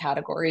different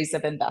categories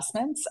of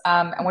investments,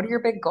 and what are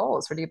your big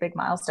goals, what are your big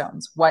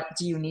milestones, what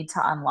do you need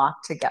to unlock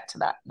to get to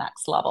that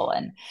next level.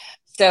 And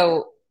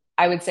so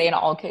I would say in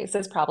all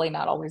cases, probably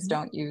not always,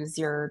 don't use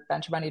your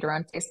venture money to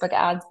run Facebook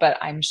ads, but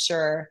I'm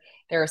sure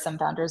there are some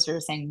founders who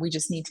are saying, we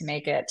just need to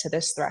make it to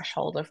this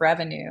threshold of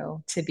revenue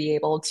to be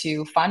able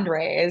to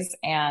fundraise,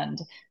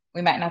 and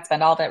we might not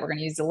spend all of it. We're going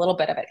to use a little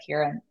bit of it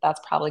here. And that's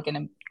probably going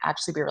to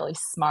actually be really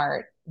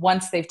smart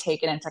once they've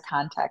taken into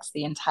context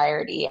the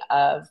entirety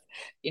of,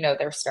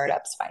 their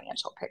startup's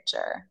financial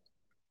picture.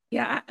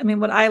 Yeah. I mean,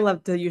 what I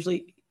love to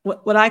usually,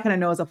 what I kind of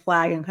know as a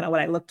flag, and kind of what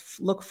I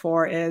look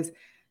for, is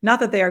not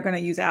that they are going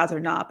to use ads or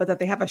not, but that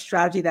they have a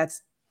strategy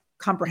that's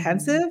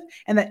comprehensive,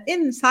 and that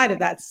inside of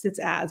that sits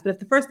ads. But if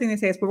the first thing they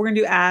say is, well, we're going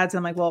to do ads, and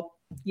I'm like, well,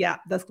 yeah,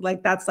 that's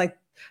like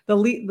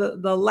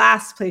the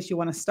last place you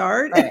want to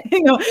start. Right.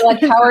 You're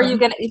like, how are you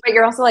going to, but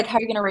you're also like, how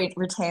are you going to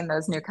retain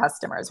those new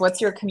customers? What's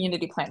your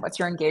community plan? What's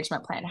your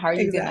engagement plan? How are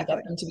you going to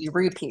get them to be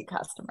repeat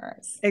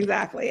customers?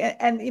 Exactly.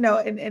 And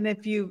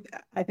if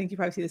I think you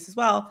probably see this as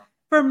well,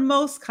 for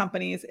most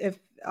companies, if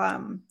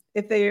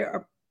they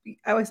are,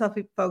 I always tell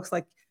folks,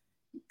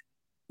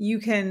 you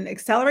can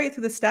accelerate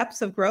through the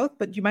steps of growth,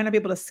 but you might not be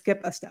able to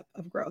skip a step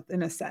of growth,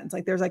 in a sense.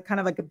 There's kind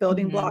of a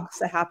building blocks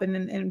that happen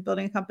in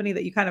building a company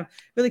that you kind of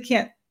really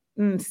can't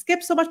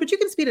skip so much, but you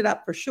can speed it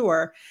up for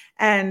sure.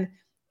 And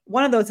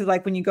one of those is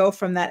like when you go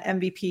from that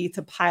MVP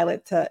to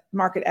pilot to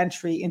market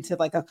entry into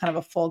like a kind of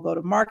a full go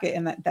to market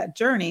and that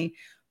journey,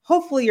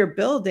 hopefully you're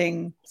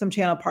building some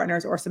channel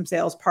partners or some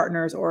sales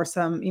partners or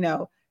some,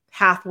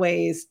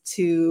 pathways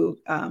to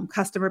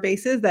customer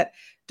bases that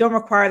don't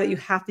require that you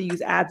have to use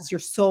ads as your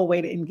sole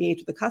way to engage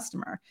with the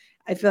customer.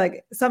 I feel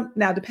like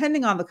now,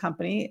 depending on the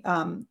company,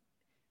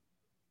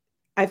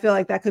 I feel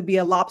like that could be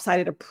a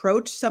lopsided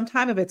approach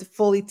sometime if it's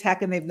fully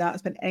tech and they've not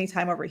spent any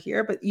time over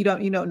here, but you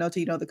don't know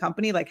till you know the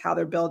company, like how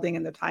they're building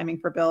and their timing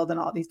for build and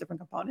all these different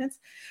components.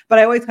 But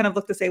I always kind of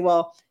look to say,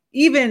 well,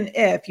 even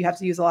if you have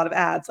to use a lot of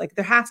ads, like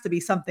there has to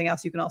be something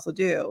else you can also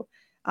do.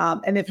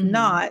 And if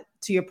not,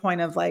 to your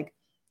point of like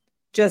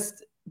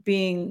just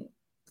being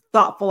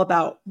thoughtful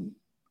about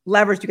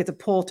leverage you get to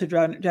pull to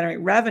generate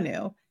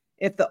revenue,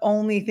 if the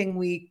only thing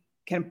we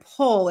can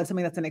pull is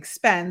something that's an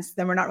expense,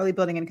 then we're not really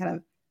building any kind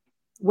of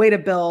way to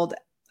build,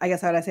 I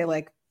guess, how would I say,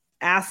 like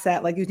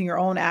asset, like using your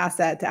own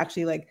asset to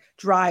actually like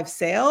drive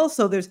sales.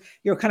 So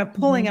you're kind of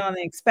pulling it on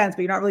the expense,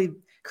 but you're not really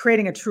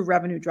creating a true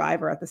revenue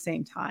driver at the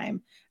same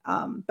time.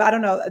 But I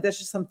don't know, there's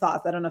just some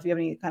thoughts. I don't know if you have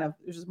any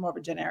it's just more of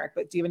a generic,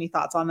 but do you have any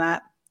thoughts on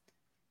that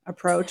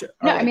approach?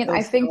 No, I mean,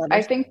 I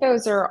think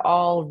those are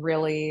all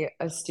really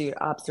astute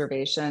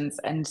observations.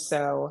 And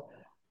so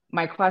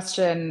my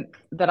question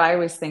that I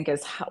always think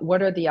is,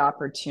 what are the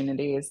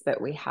opportunities that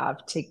we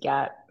have to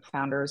get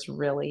founders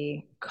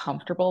really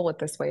comfortable with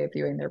this way of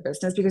viewing their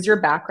business? Because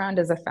your background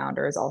as a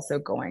founder is also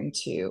going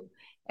to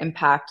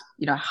impact,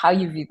 how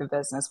you view the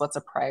business, what's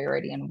a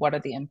priority, and what are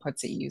the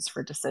inputs that you use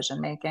for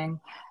decision making.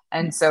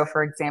 And so,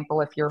 for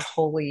example, if you're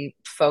wholly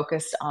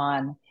focused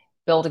on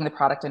building the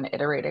product and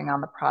iterating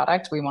on the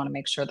product, we want to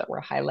make sure that we're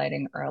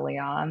highlighting early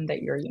on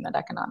that your unit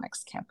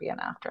economics can't be an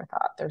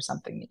afterthought. There's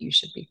something that you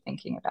should be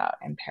thinking about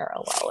in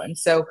parallel. And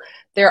so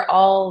they're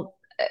all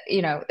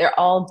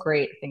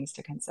great things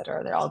to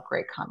consider. They're all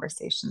great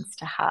conversations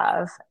to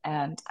have.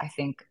 And I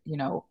think,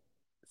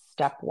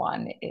 step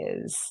one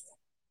is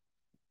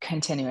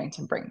continuing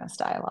to bring this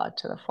dialogue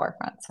to the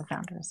forefront so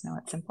founders know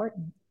it's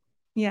important.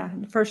 Yeah,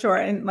 for sure.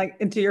 And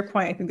and to your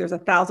point, I think there's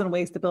 1,000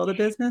 ways to build a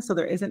business. So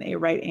there isn't a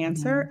right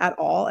answer at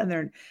all. And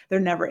there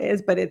never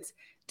is, but it's,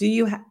 do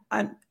you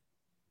have,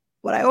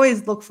 what I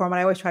always look for, and what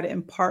I always try to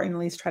impart and at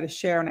least try to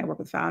share when I work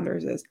with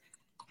founders is,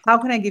 how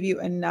can I give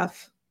you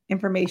enough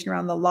information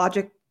around the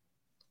logic,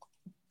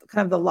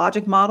 kind of the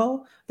logic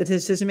model, the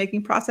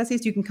decision-making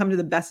processes, you can come to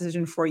the best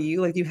decision for you.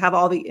 Like you have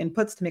all the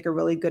inputs to make a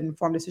really good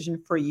informed decision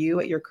for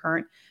you at your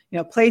current,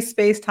 place,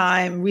 space,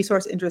 time,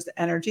 resource, interest,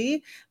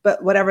 energy.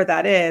 But whatever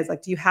that is,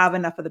 like, do you have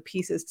enough of the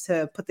pieces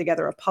to put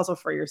together a puzzle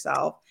for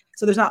yourself?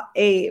 So there's not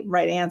a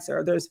right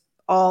answer. There's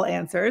all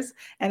answers.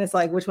 And it's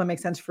like, which one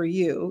makes sense for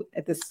you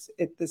at this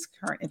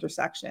current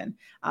intersection?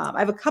 I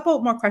have a couple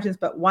more questions,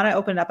 but want to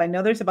open it up. I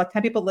know there's about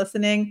 10 people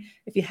listening.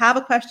 If you have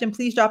a question,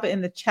 please drop it in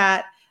the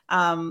chat.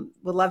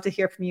 Would love to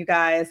hear from you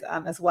guys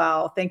as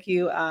well. Thank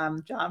you,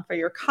 John, for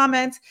your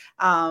comment.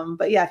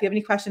 But yeah, if you have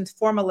any questions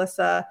for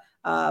Melissa,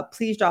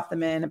 please drop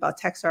them in about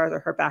Techstars or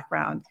her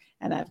background.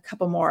 And I have a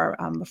couple more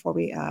before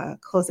we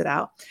close it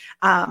out.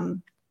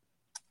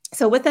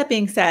 So with that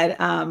being said,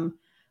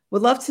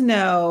 would love to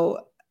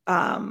know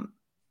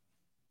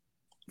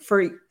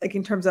for like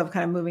in terms of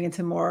kind of moving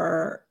into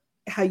more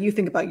how you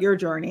think about your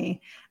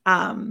journey,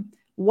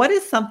 what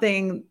is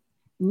something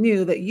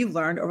new that you've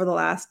learned over the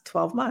last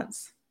 12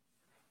 months?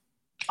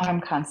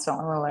 I'm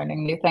constantly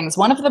learning new things.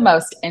 One of the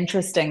most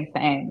interesting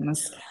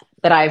things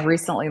that I've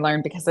recently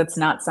learned, because it's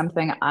not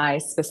something I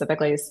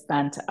specifically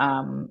spent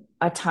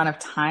a ton of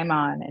time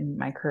on in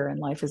my career in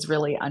life, is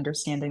really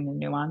understanding the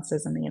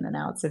nuances and the in and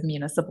outs of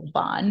municipal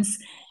bonds.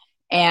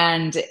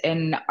 And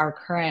in our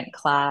current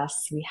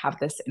class, we have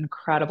this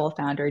incredible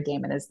founder.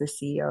 Damon is the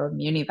CEO of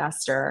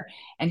Munivestor,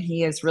 and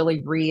he is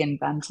really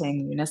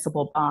reinventing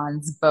municipal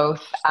bonds,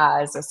 both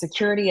as a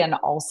security and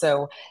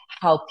also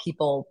how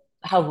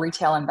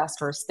retail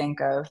investors think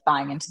of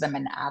buying into them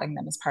and adding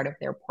them as part of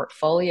their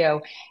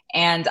portfolio.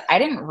 And I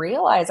didn't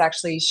realize,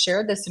 actually, he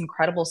shared this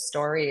incredible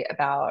story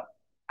about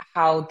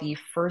how the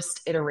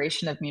first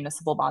iteration of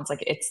municipal bonds,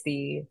 like it's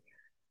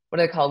what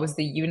do they call it, was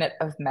the unit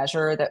of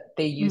measure that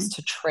they used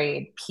to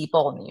trade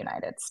people in the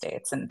United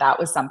States. And that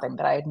was something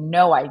that I had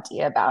no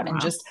idea about. Wow.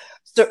 And just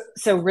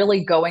so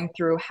really going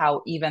through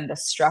how even the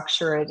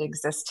structure it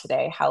exists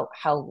today, how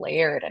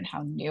layered and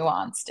how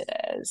nuanced it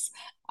is.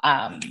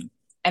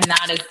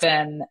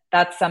 And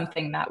that's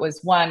something that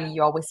was one,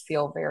 you always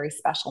feel very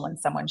special when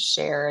someone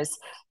shares,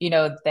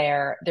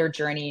 their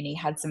journey, and he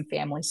had some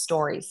family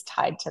stories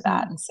tied to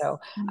that. And so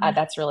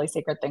that's really a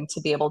sacred thing to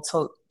be able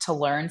to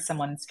learn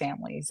someone's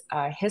family's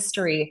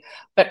history,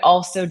 but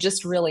also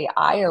just really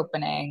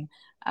eye-opening.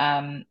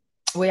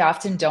 We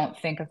often don't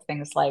think of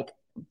things like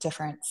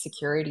different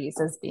securities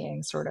as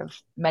being sort of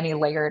many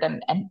layered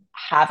and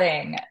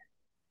having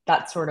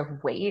that sort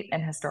of weight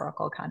and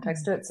historical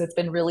context to it. So it's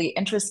been really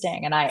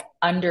interesting. And I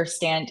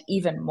understand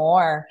even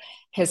more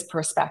his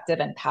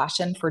perspective and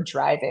passion for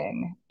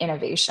driving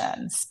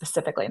innovation,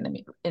 specifically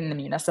in the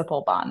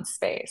municipal bond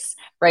space,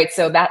 right?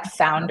 So that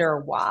founder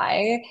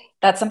why,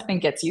 that's something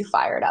that gets you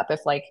fired up.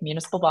 If like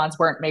municipal bonds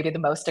weren't maybe the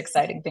most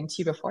exciting thing to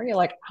you before, you're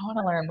like, I want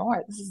to learn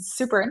more. This is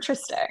super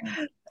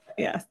interesting.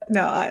 Yes.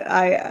 No,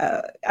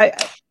 I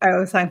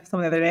was talking to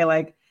someone the other day,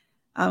 like,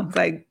 'cause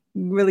I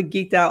really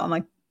geeked out on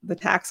like the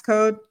tax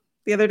code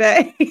the other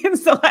day. And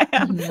so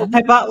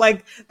I bought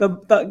like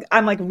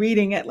I'm like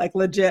reading it like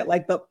legit,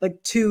 like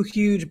two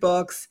huge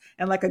books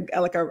and like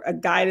a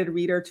guided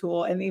reader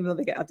tool. And even though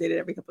they get updated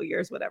every couple of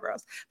years, whatever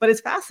else, but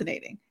it's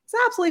fascinating. It's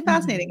absolutely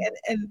fascinating.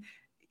 And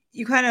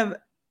you kind of,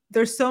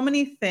 there's so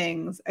many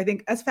things, I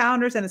think, as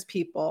founders and as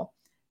people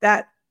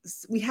that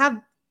we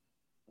have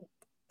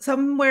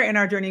somewhere in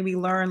our journey, we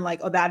learn like,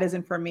 oh, that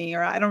isn't for me,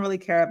 or I don't really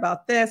care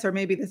about this, or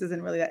maybe this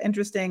isn't really that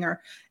interesting,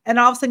 and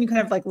all of a sudden you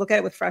kind of like look at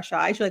it with fresh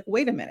eyes. You're like,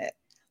 wait a minute,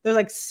 there's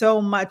like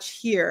so much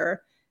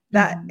here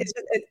that it's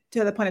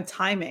to the point of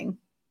timing.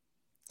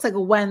 It's like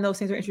when those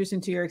things are introduced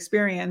into your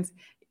experience,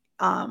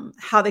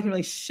 how they can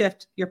really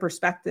shift your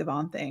perspective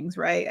on things,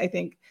 right? I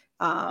think,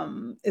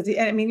 and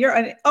I mean,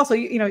 you're also,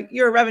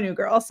 you're a revenue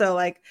girl, so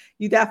like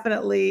you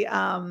definitely,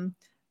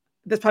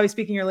 that's probably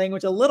speaking your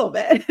language a little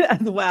bit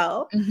as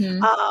well.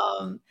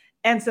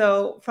 And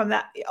so from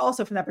that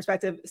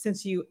perspective,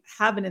 since you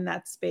have been in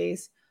that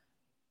space,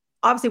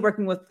 obviously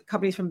working with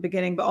companies from the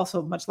beginning, but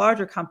also much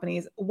larger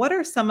companies, what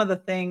are some of the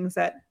things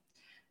that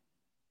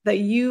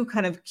you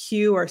kind of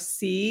cue or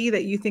see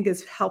that you think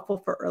is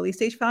helpful for early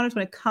stage founders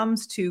when it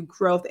comes to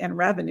growth and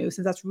revenue,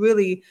 since that's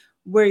really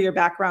where your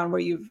background,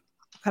 where you've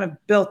kind of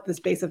built this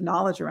base of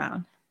knowledge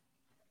around?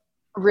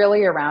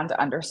 Really around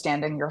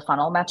understanding your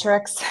funnel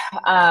metrics.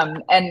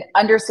 And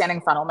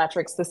understanding funnel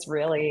metrics, this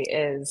really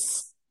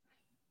is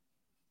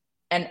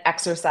an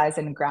exercise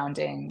in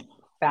grounding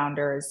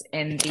founders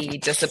in the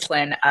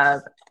discipline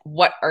of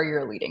what are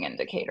your leading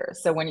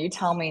indicators. So when you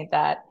tell me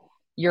that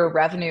your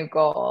revenue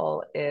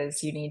goal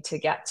is you need to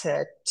get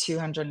to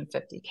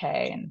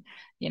 250K and,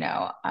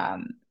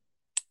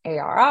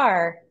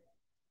 ARR,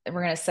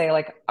 we're going to say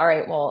like, all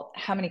right, well,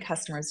 how many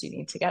customers do you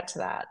need to get to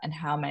that? And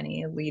how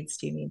many leads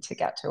do you need to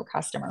get to a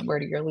customer? Where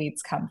do your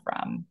leads come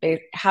from?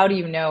 How do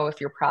you know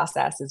if your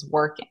process is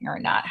working or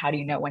not? How do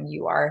you know when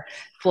you are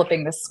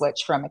flipping the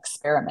switch from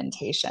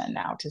experimentation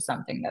now to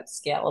something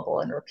that's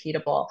scalable and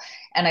repeatable?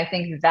 And I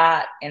think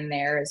that in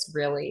there is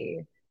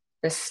really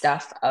the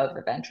stuff of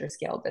the venture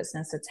scale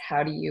business. It's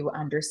how do you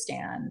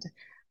understand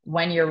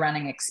when you're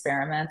running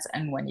experiments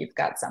and when you've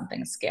got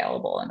something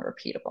scalable and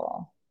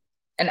repeatable?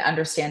 And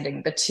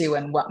understanding the two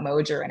and what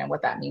mode you're in and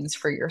what that means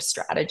for your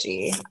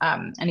strategy,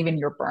 and even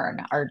your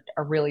burn are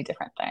really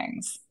different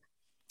things.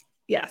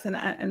 Yes, and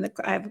I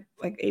have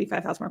like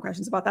 85,000 more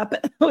questions about that.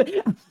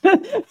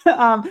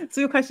 But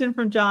so a question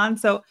from John.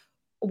 So,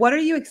 what are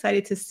you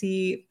excited to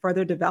see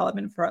further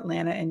development for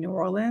Atlanta and New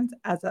Orleans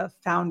as a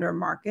founder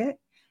market,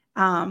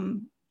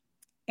 and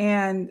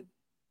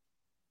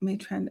may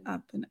trend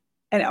up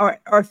and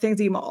or things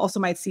that you also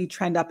might see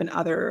trend up in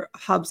other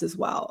hubs as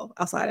well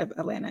outside of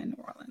Atlanta and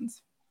New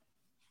Orleans?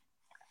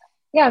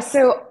 Yeah,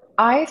 so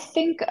I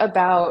think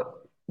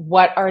about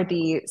what are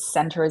the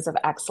centers of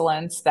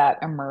excellence that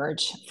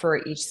emerge for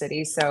each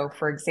city. So,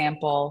 for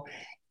example,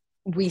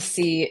 we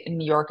see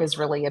New York is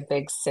really a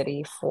big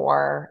city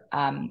for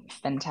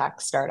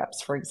fintech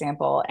startups, for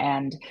example.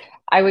 And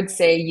I would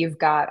say you've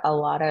got a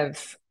lot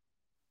of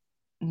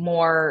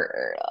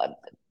more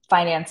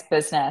finance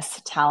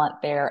business talent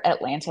there.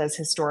 Atlanta has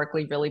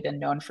historically really been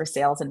known for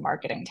sales and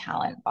marketing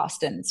talent.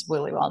 Boston's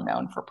really well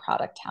known for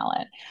product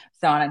talent,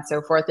 so on and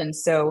so forth. And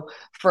so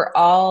for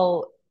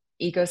all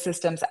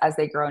ecosystems as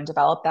they grow and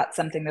develop, that's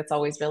something that's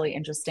always really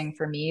interesting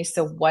for me.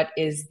 So what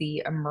is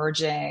the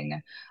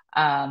emerging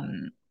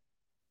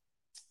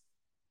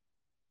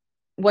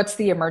what's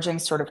the emerging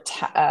sort of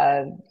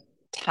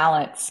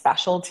talent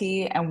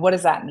specialty, and what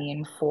does that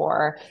mean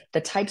for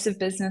the types of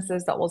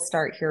businesses that will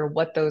start here,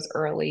 what those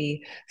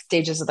early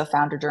stages of the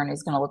founder journey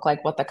is going to look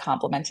like, what the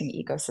complementing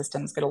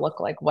ecosystem is going to look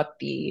like, what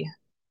the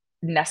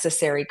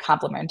necessary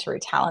complementary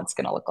talent is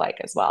going to look like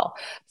as well.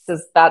 So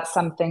that's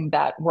something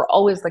that we're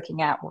always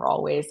looking at, we're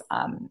always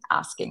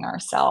asking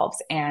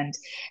ourselves, and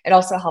it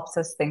also helps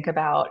us think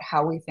about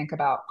how we think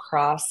about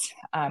cross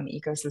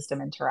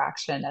ecosystem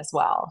interaction as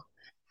well.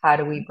 How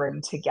do we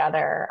bring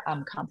together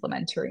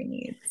complementary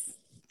needs?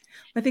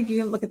 I think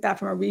you can look at that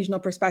from a regional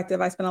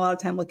perspective. I spent a lot of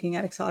time looking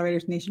at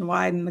accelerators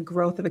nationwide and the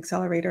growth of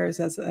accelerators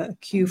as a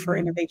cue for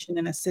innovation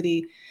in a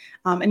city.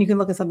 And you can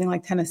look at something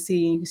like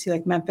Tennessee, you see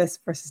like Memphis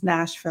versus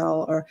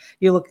Nashville, or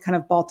you look at kind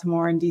of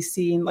Baltimore and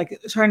DC, and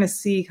like trying to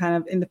see kind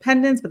of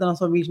independence, but then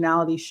also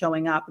regionality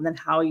showing up. And then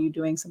how are you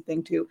doing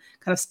something to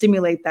kind of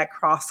stimulate that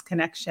cross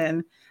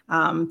connection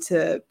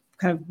to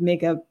kind of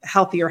make a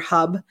healthier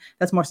hub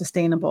that's more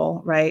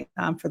sustainable, right,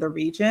 for the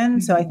region.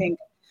 So I think,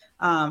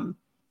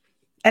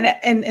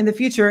 and in the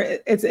future,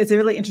 it's a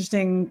really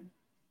interesting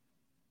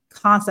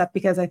concept,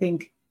 because I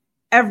think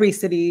every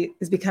city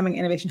is becoming an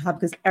innovation hub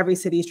because every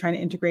city is trying to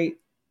integrate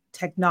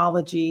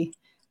technology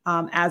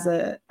as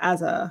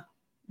a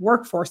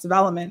workforce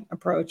development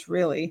approach,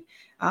 really.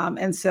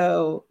 And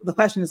so the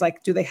question is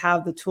like, do they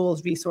have the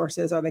tools,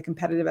 resources? Are they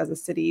competitive as a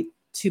city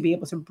to be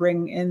able to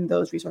bring in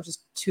those resources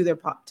to their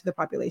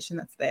population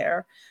that's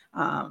there,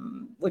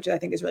 which I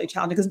think is really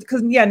challenging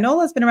because yeah,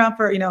 NOLA has been around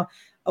for,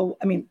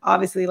 I mean,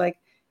 obviously, like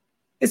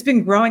it's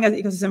been growing as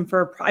an ecosystem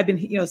for, I've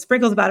been,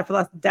 sprinkles about it for the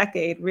last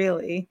decade,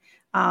 really.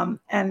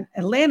 And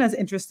Atlanta is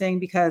interesting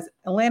because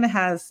Atlanta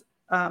has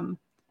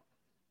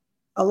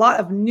a lot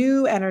of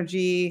new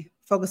energy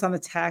focused on the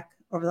tech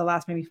over the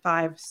last maybe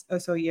 5 or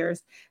so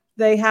years.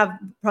 They have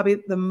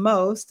probably the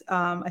most.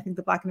 I think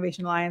the Black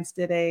Innovation Alliance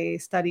did a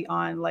study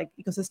on like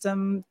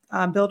ecosystem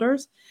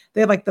builders.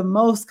 They have like the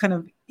most kind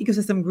of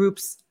ecosystem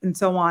groups and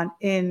so on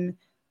in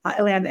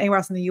Atlanta, anywhere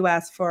else in the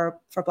U.S. for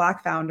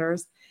Black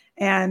founders.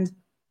 And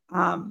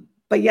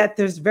but yet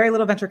there's very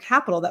little venture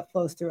capital that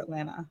flows through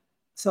Atlanta.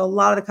 So a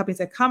lot of the companies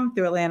that come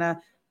through Atlanta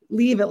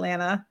leave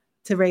Atlanta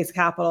to raise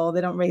capital.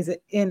 They don't raise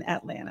it in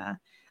Atlanta.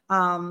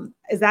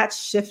 Is that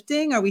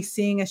shifting? Are we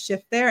seeing a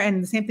shift there?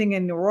 And the same thing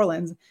in New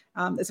Orleans.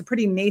 It's a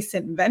pretty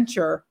nascent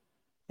venture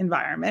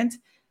environment.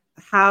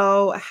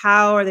 How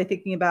are they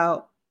thinking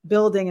about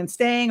building and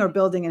staying or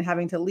building and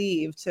having to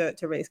leave to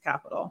raise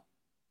capital?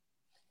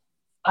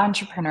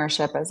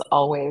 Entrepreneurship is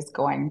always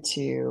going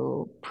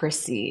to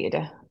precede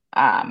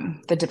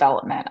the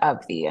development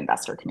of the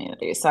investor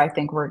community. So I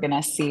think we're going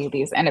to see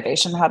these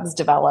innovation hubs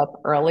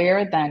develop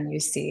earlier than you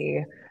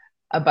see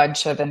a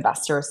bunch of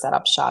investors set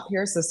up shop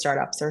here. So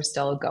startups are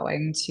still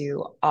going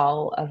to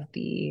all of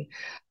the,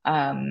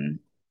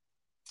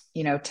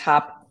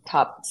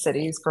 top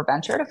cities for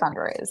venture to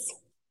fundraise.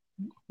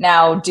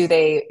 Now, do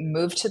they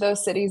move to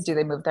those cities? Do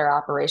they move their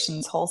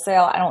operations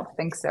wholesale? I don't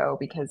think so,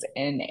 because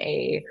in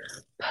a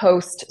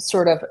post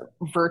sort of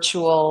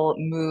virtual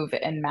move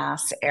in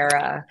mass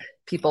era,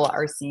 people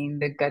are seeing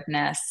the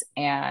goodness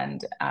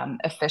and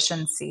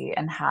efficiency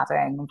in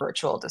having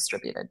virtual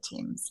distributed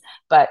teams.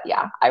 But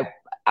yeah,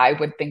 I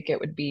would think it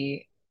would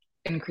be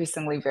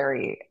increasingly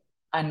very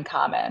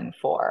uncommon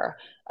for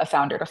a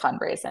founder to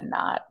fundraise and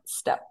not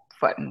step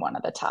foot in one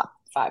of the top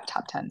 5,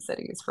 top 10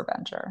 cities for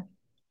venture.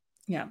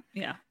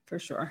 Yeah, for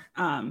sure.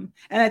 And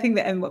I think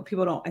that, and what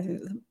people don't,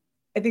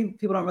 I think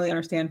people don't really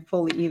understand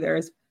fully either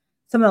is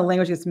some of the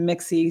language gets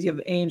mixed. You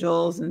have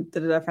angels and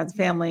friends and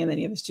family, and then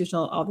you have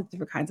institutional, all the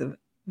different kinds of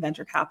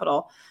venture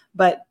capital.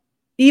 But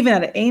even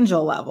at an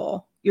angel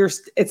level,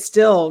 it's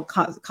still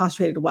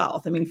concentrated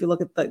wealth. I mean, if you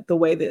look at the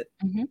way that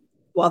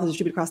wealth is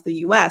distributed across the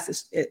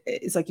U.S.,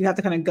 it's like you have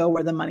to kind of go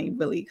where the money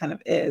really kind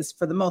of is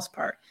for the most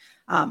part.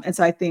 And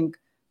so I think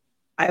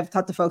I've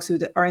talked to folks who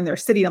are in their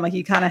city. I'm like,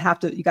 you kind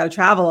of you got to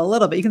travel a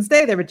little bit. You can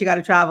stay there, but you got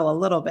to travel a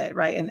little bit,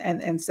 right?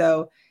 And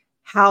so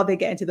how they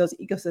get into those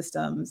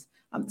ecosystems.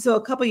 So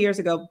a couple of years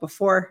ago,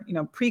 before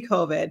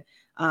pre-COVID,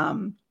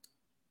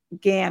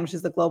 GAN, which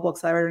is the Global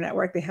Accelerator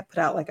Network, they had put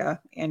out like a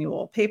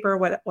annual paper,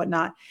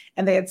 whatnot,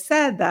 and they had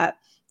said that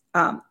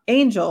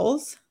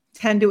angels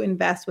tend to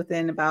invest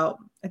within about,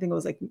 I think it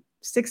was like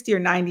 60 or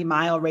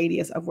 90-mile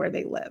radius of where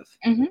they live.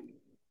 Mm-hmm.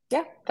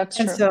 Yeah, that's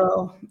true. And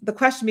so the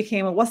question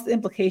became, well, what's the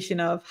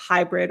implication of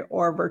hybrid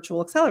or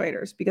virtual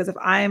accelerators? Because if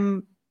I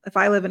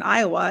live in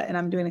Iowa and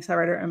I'm doing an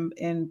accelerator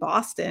in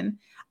Boston,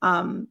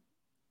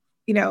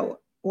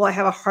 will I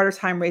have a harder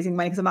time raising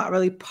money because I'm not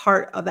really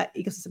part of that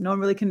ecosystem? No one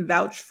really can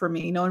vouch for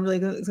me. No one really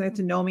is going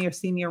to know me or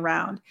see me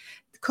around.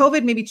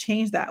 COVID maybe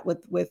changed that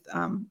with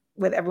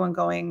everyone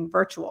going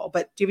virtual.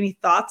 But do you have any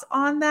thoughts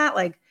on that?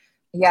 Like,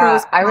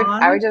 yeah,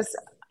 I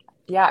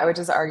would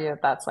just argue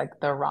that that's like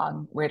the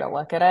wrong way to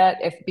look at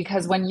it.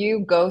 Because when you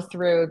go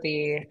through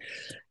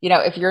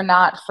if you're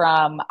not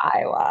from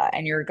Iowa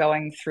and you're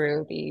going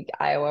through the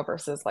Iowa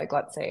versus like,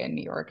 let's say a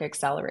New York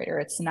accelerator,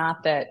 it's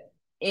not that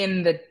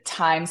in the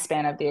time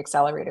span of the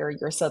accelerator,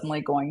 you're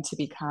suddenly going to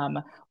become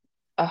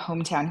a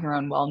hometown hero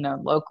and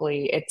well-known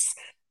locally. It's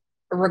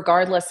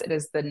regardless, it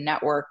is the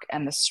network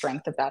and the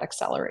strength of that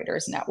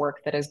accelerator's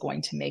network that is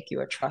going to make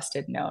you a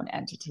trusted known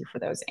entity for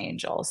those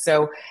angels.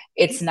 So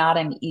it's not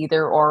an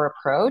either or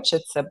approach,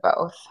 it's a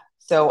both.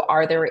 So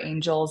are there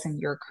angels in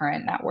your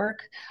current network?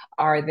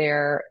 Are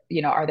there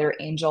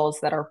angels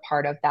that are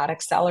part of that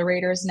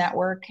accelerator's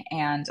network?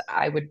 And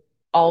I would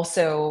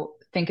also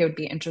think it would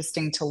be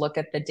interesting to look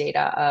at the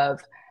data of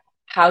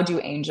how do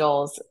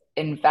angels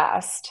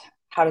invest?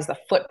 How does the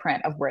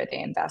footprint of where they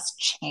invest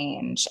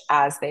change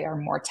as they are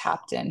more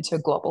tapped into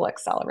global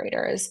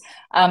accelerators?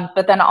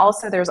 But then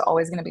also there's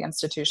always going to be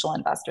institutional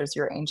investors.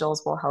 Your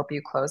angels will help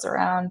you close a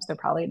round. They're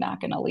probably not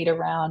going to lead a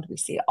round. We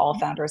see all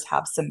founders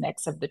have some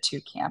mix of the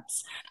two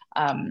camps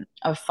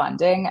of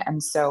funding.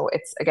 And so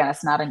it's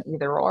not an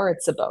either or,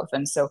 it's a both.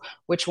 And so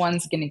which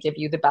one's going to give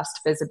you the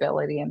best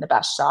visibility and the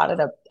best shot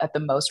at the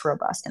most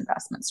robust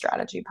investment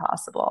strategy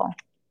possible?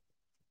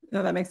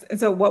 No, that makes sense. And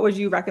so what would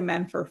you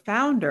recommend for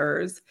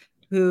founders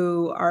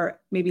who are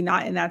maybe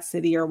not in that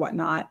city or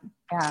whatnot,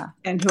 yeah,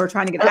 and who are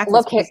trying to get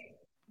access?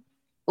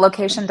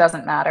 Location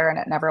doesn't matter, and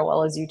it never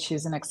will as you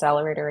choose an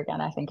accelerator.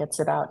 Again, I think it's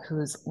about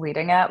who's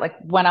leading it. Like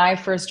when I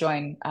first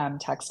joined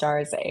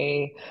Techstars,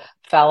 a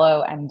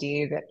fellow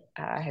MD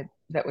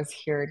that was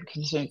here and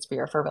continued to be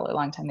here for a really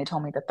long time, they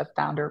told me that the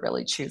founder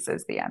really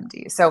chooses the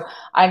MD. So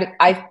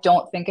I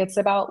don't think it's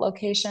about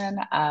location.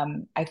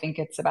 I think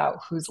it's about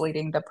who's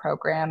leading the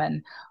program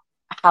and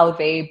how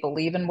they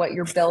believe in what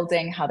you're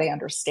building, how they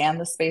understand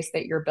the space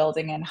that you're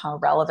building, and how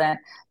relevant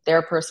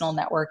their personal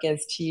network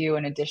is to you,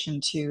 in addition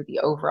to the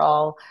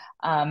overall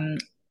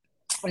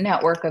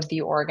network of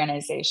the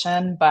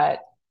organization. But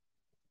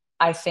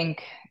I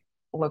think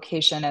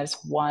location is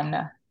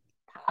one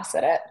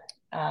facet,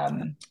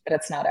 but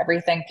it's not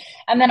everything.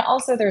 And then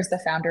also there's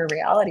the founder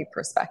reality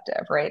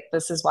perspective, right?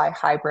 This is why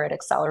hybrid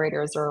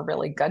accelerators are a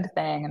really good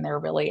thing, and they're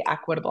really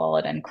equitable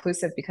and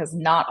inclusive, because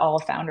not all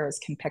founders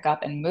can pick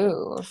up and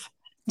move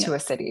to a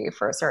city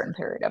for a certain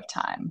period of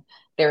time.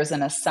 There's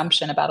an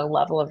assumption about a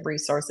level of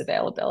resource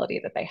availability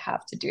that they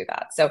have to do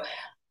that. So,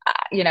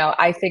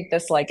 I think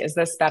this, like, is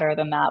this better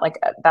than that? Like,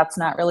 that's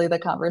not really the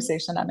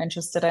conversation I'm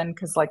interested in,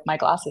 because like my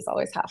glass is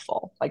always half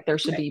full. Like there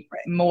should be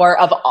more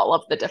of all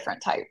of the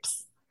different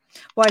types.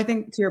 Well, I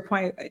think to your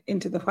point,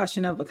 into the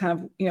question of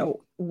kind of,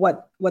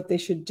 what they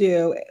should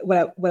do,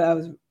 what I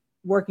was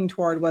working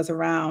toward was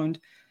around,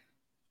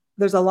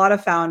 there's a lot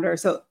of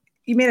founders. So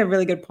you made a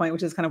really good point,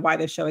 which is kind of why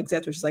this show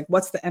exists, which is like,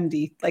 what's the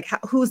MD? Like,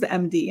 who's the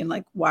MD? And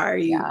like, why are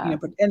you,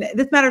 and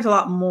this matters a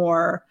lot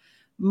more,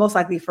 most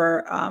likely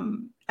for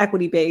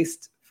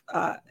equity-based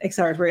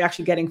accelerators where you're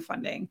actually getting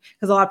funding,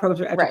 because a lot of programs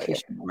are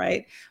educational,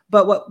 right?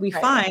 But what we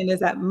find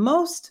is that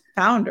most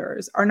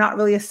founders are not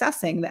really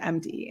assessing the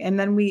MD. And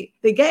then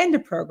they get into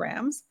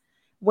programs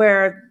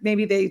where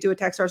maybe they do a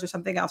Techstars or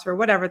something else or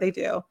whatever they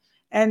do.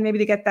 And maybe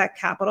they get that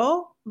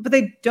capital, but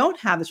they don't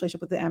have this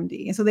relationship with the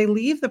MD. And so they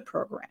leave the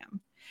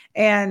program.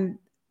 And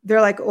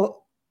they're like,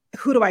 well,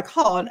 who do I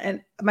call?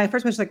 And my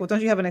first question is like, well,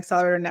 don't you have an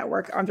accelerator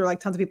network? Aren't there like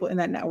tons of people in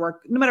that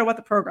network, no matter what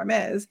the program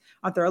is?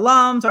 Aren't there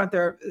alums? Aren't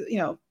there,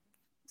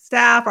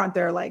 staff? Aren't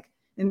there like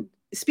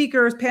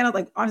speakers, panel?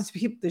 Like,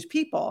 honestly, there's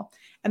people.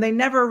 And they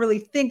never really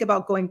think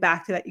about going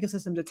back to that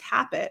ecosystem to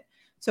tap it.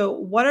 So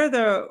what are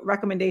the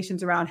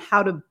recommendations around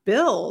how to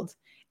build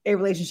a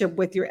relationship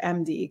with your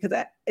MD?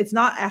 Because it's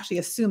not actually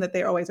assumed that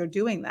they always are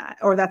doing that,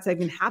 or that's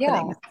even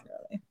happening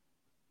necessarily.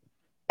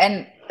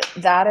 And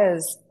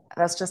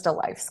that's just a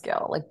life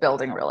skill, like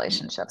building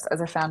relationships. As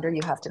a founder,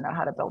 you have to know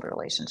how to build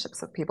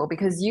relationships with people,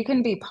 because you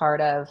can be part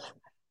of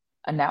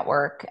a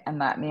network, and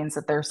that means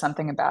that there's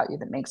something about you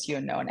that makes you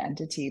a known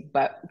entity,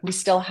 but we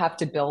still have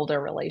to build a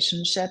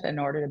relationship in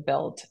order to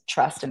build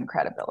trust and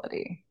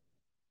credibility,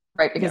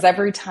 right? Because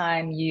every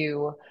time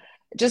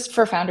just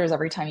for founders,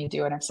 every time you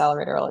do an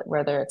accelerator,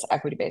 whether it's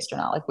equity-based or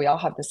not, like we all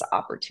have this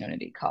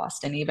opportunity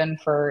cost. And even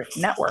for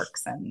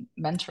networks and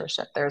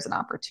mentorship, there's an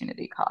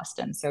opportunity cost.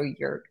 And so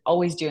you're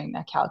always doing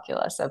that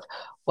calculus of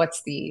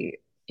what's the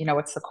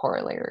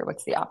corollary,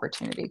 what's the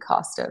opportunity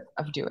cost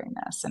of doing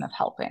this and of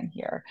helping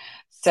here.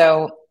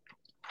 So,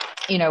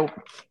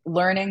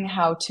 learning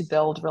how to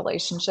build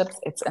relationships,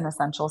 it's an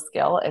essential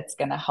skill. It's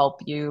going to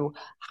help you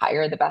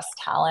hire the best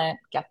talent,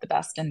 get the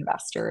best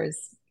investors,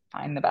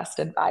 find the best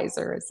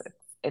advisors.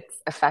 It's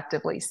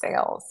effectively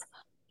sales.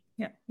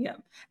 Yeah.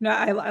 No,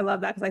 I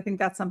love that, because I think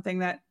that's something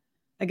that,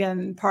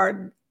 again,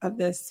 part of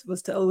this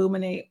was to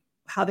illuminate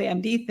how the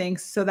MD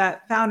thinks, so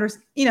that founders,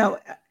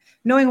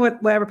 knowing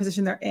whatever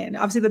position they're in.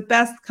 Obviously, the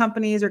best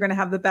companies are going to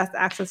have the best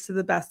access to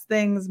the best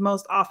things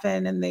most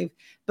often, and they've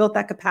built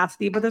that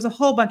capacity. But there's a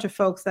whole bunch of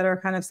folks that are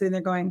kind of sitting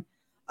there going,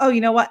 oh,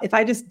 you know what? If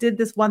I just did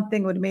this one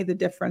thing, it would have made the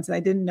difference, and I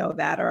didn't know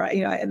that, or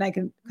and I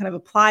can kind of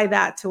apply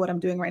that to what I'm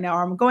doing right now,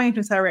 or I'm going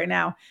into accelerate right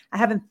now. I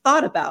haven't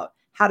thought about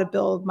how to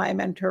build my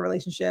mentor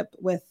relationship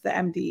with the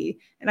MD,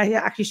 and I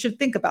actually should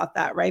think about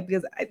that, right?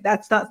 Because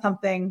that's not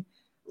something.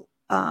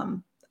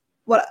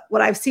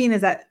 What I've seen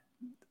is that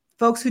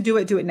folks who do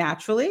it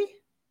naturally,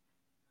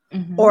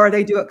 or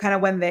they do it kind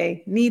of when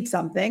they need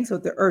something, so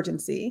the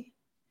urgency.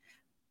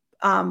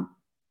 And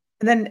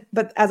then,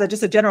 but as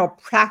just a general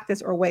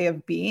practice or way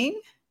of being,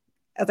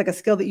 as like a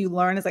skill that you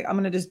learn, is like, I'm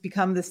going to just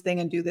become this thing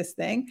and do this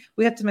thing.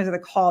 We have to make sure to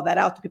call that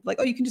out to people, like,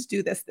 oh, you can just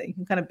do this thing. You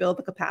can kind of build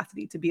the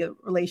capacity to be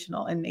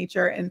relational in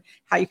nature and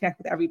how you connect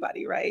with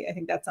everybody, right? I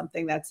think that's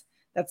something that's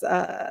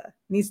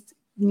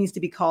needs to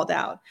be called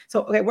out.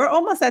 So, okay, we're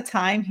almost at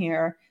time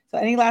here. So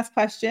any last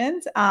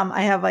questions?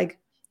 I have like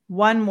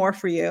one more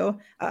for you,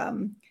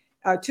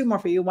 two more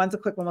for you. One's a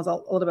quick one, was a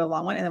little bit of a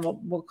long one, and then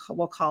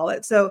we'll call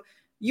it. So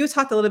you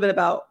talked a little bit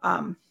about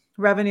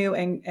revenue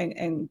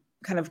and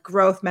kind of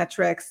growth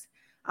metrics.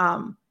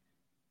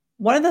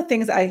 One of the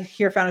things I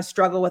hear founders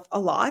struggle with a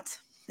lot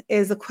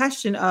is the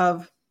question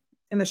of,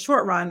 in the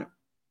short run,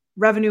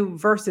 revenue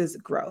versus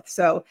growth.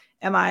 So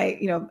am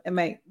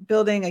I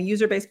building a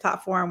user-based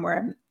platform where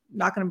I'm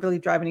not going to really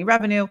drive any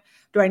revenue?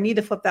 Do I need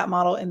to flip that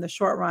model in the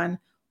short run?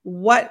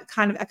 What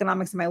kind of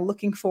economics am I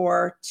looking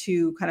for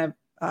to kind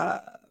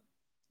of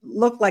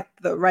look like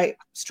the right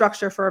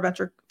structure for a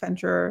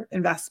venture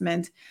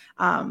investment?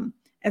 And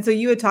so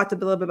you had talked a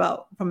little bit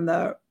about from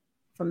the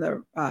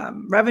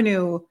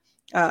revenue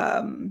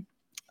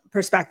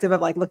perspective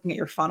of like looking at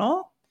your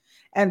funnel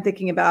and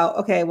thinking about,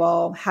 okay,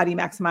 well, how do you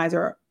maximize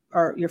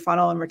or your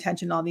funnel and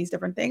retention and all these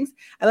different things?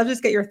 I'd love to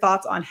just get your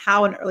thoughts on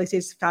how an early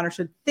stage founder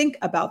should think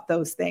about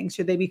those things.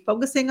 Should they be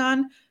focusing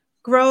on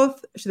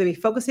growth? Should they be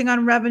focusing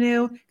on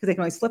revenue? Because they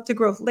can always flip to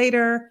growth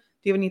later.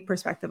 Do you have any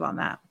perspective on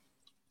that?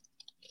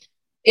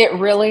 It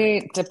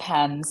really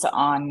depends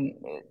on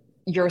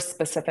your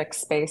specific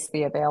space,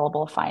 the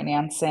available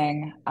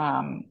financing,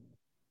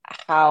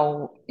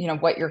 how,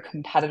 what your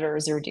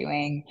competitors are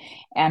doing,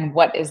 and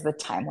what is the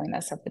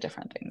timeliness of the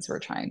different things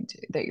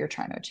that you're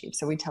trying to achieve.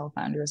 So we tell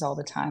founders all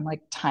the time,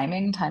 like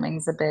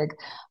timing's a big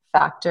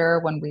factor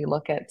when we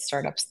look at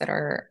startups that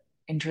are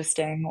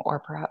interesting or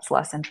perhaps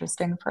less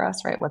interesting for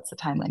us, right? What's the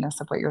timeliness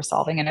of what you're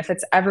solving? And if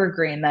it's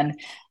evergreen, then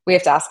we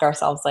have to ask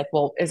ourselves, like,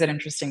 well, is it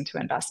interesting to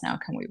invest now?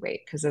 Can we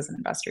wait? Because as an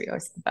investor, you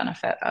always have the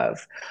benefit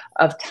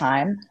of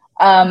time.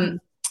 And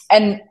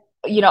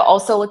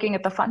also looking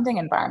at the funding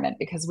environment,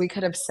 because we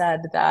could have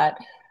said that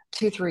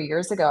 2-3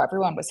 years ago,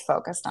 everyone was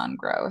focused on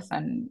growth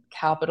and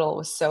capital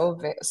was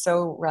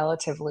so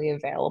relatively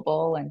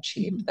available and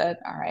cheap that,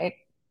 all right,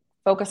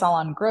 focus all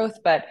on growth.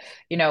 But,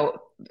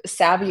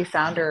 savvy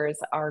founders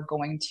are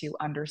going to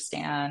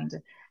understand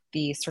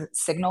the sort of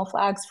signal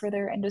flags for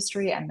their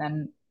industry and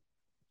then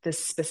the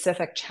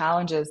specific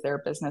challenges their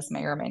business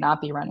may or may not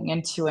be running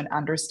into, and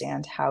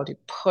understand how to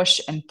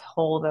push and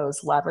pull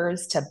those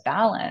levers to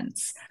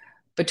balance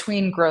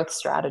between growth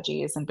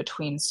strategies and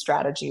between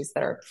strategies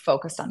that are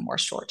focused on more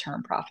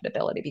short-term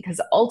profitability.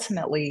 Because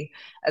ultimately,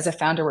 as a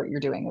founder, what you're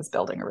doing is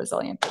building a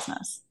resilient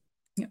business.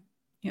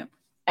 Yep.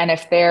 And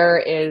if there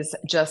is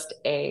just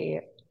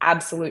a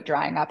absolute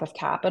drying up of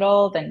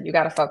capital, then you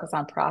got to focus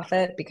on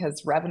profit,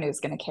 because revenue is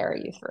going to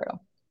carry you through.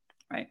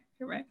 Right.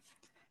 You're right.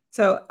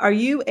 So are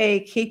you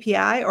a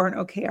KPI or an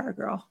OKR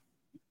girl?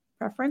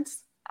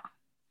 Preference?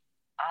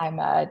 I'm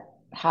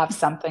have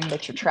something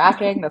that you're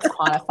tracking that's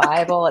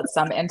quantifiable at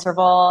some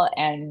interval.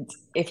 And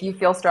if you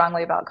feel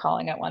strongly about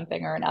calling it one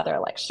thing or another,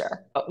 like,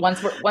 sure. But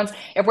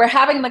if we're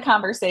having the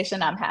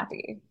conversation, I'm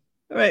happy.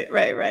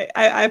 Right.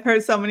 I've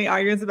heard so many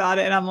arguments about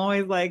it, and I'm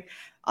always like,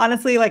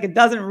 honestly, like, it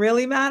doesn't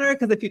really matter,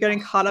 because if you're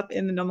getting caught up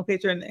in the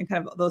nomenclature and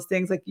kind of those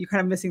things, like, you're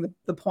kind of missing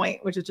the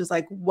point, which is just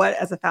like, what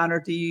as a founder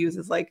do you use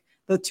as like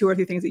the 2 or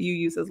 3 things that you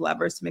use as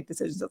levers to make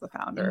decisions as a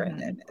founder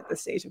and at the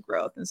stage of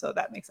growth. And so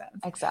that makes sense.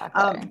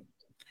 Exactly.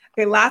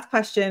 Okay, last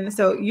question.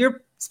 So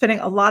you're spending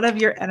a lot of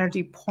your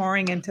energy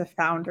pouring into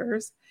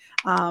founders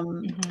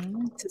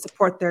to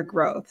support their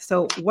growth.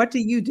 So what do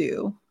you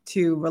do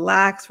to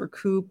relax,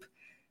 recoup,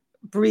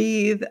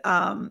 breathe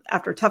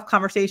after tough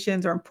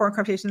conversations or important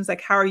conversations?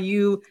 Like, how are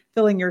you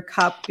filling your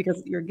cup,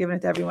 because you're giving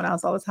it to everyone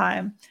else all the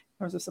time, in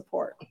terms of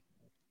support?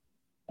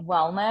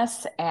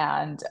 Wellness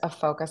and a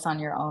focus on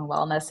your own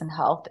wellness and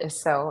health is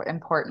so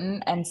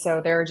important. And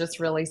so there are just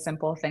really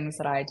simple things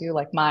that I do.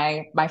 Like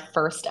my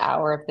first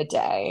hour of the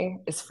day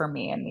is for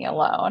me and me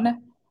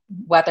alone,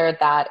 whether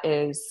that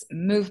is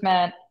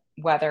movement,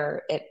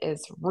 whether it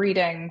is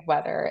reading,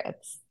 whether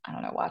it's, I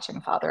don't know, watching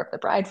Father of the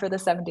Bride for the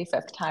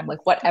 75th time,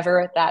 like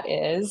whatever that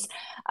is.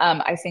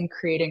 I think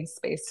creating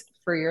space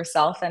for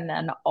yourself. And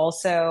then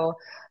also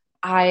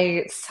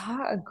I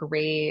saw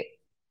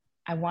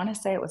I want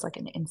to say it was like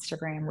an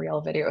Instagram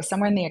reel video. It was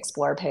somewhere in the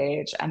explore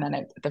page, and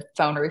then the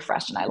phone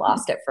refreshed and I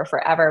lost it for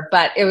forever.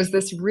 But it was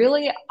this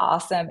really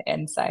awesome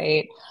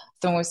insight.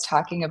 Someone was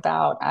talking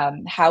about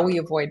how we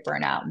avoid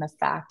burnout, and the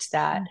fact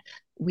that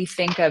we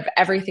think of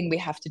everything we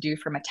have to do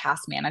from a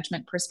task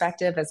management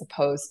perspective, as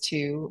opposed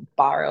to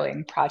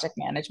borrowing project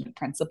management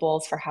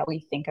principles for how we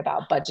think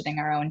about budgeting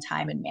our own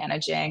time and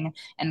managing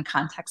and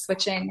context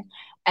switching.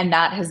 And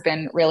that has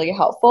been really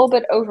helpful.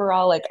 But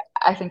overall, like,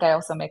 I think I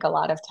also make a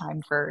lot of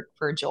time for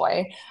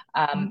joy.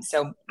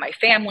 So my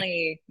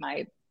family,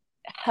 my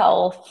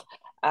health,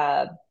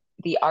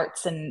 the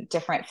arts and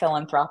different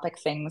philanthropic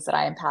things that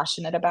I am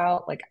passionate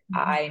about, like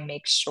I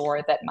make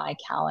sure that my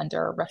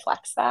calendar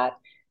reflects that.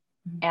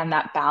 And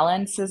that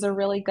balance is a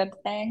really good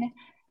thing.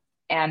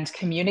 And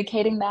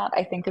communicating that,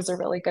 I think, is a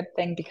really good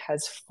thing,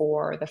 because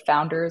for the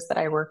founders that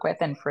I work with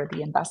and for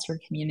the investor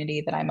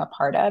community that I'm a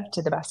part of,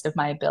 to the best of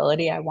my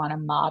ability, I want to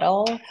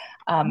model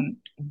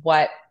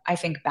what I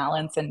think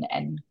balance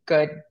and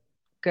good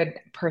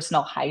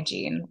personal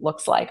hygiene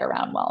looks like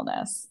around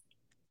wellness.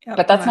 Yep.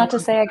 But that's not to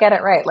say I get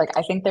it right. Like,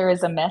 I think there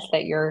is a myth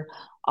that you're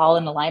all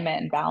in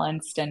alignment and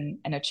balanced and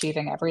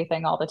achieving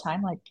everything all the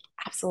time. Like,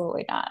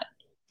 absolutely not.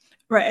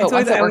 Right. But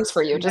once it works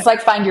for you, just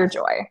like find your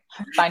joy.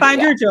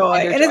 Find your joy.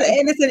 And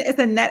it's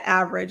a net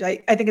average. I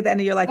think at the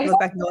end of your life, you look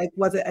back and go, like,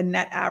 was it a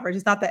net average?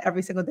 It's not that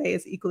every single day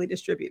is equally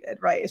distributed,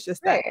 right? It's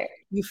just that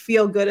you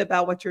feel good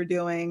about what you're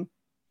doing.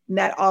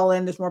 Net all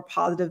in, there's more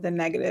positive than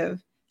negative.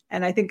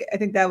 And I think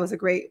that was a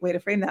great way to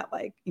frame that.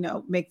 Like,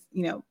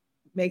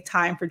 make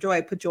time for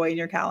joy, put joy in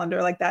your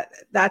calendar. Like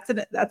that's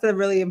a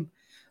really,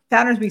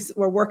 founders,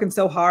 we're working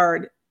so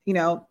hard,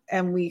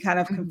 and we kind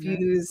of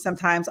confuse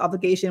sometimes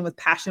obligation with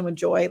passion with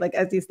joy, like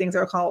as these things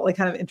are called, like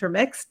kind of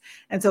intermixed.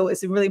 And so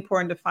it's really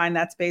important to find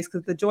that space,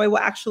 because the joy will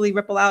actually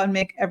ripple out and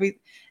make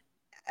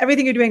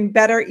everything you're doing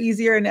better,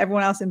 easier, and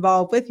everyone else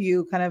involved with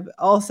you kind of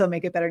also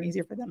make it better and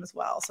easier for them as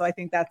well. So I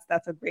think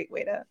that's a great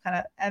way to kind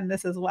of end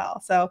this as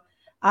well. So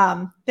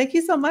thank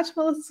you so much,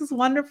 Melissa. This was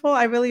wonderful.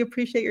 I really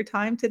appreciate your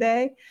time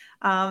today.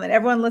 And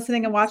everyone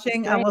listening and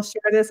watching, we'll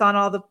share this on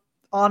all the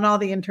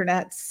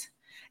internets.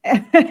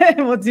 And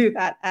we'll do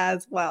that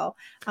as well.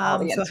 So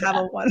have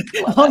all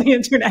the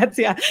internets,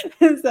 yeah.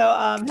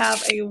 So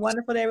have a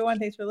wonderful day, everyone.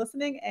 Thanks for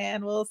listening,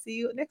 and we'll see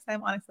you next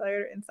time on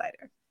Accelerator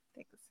Insider.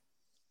 Thanks.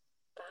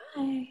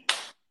 Bye.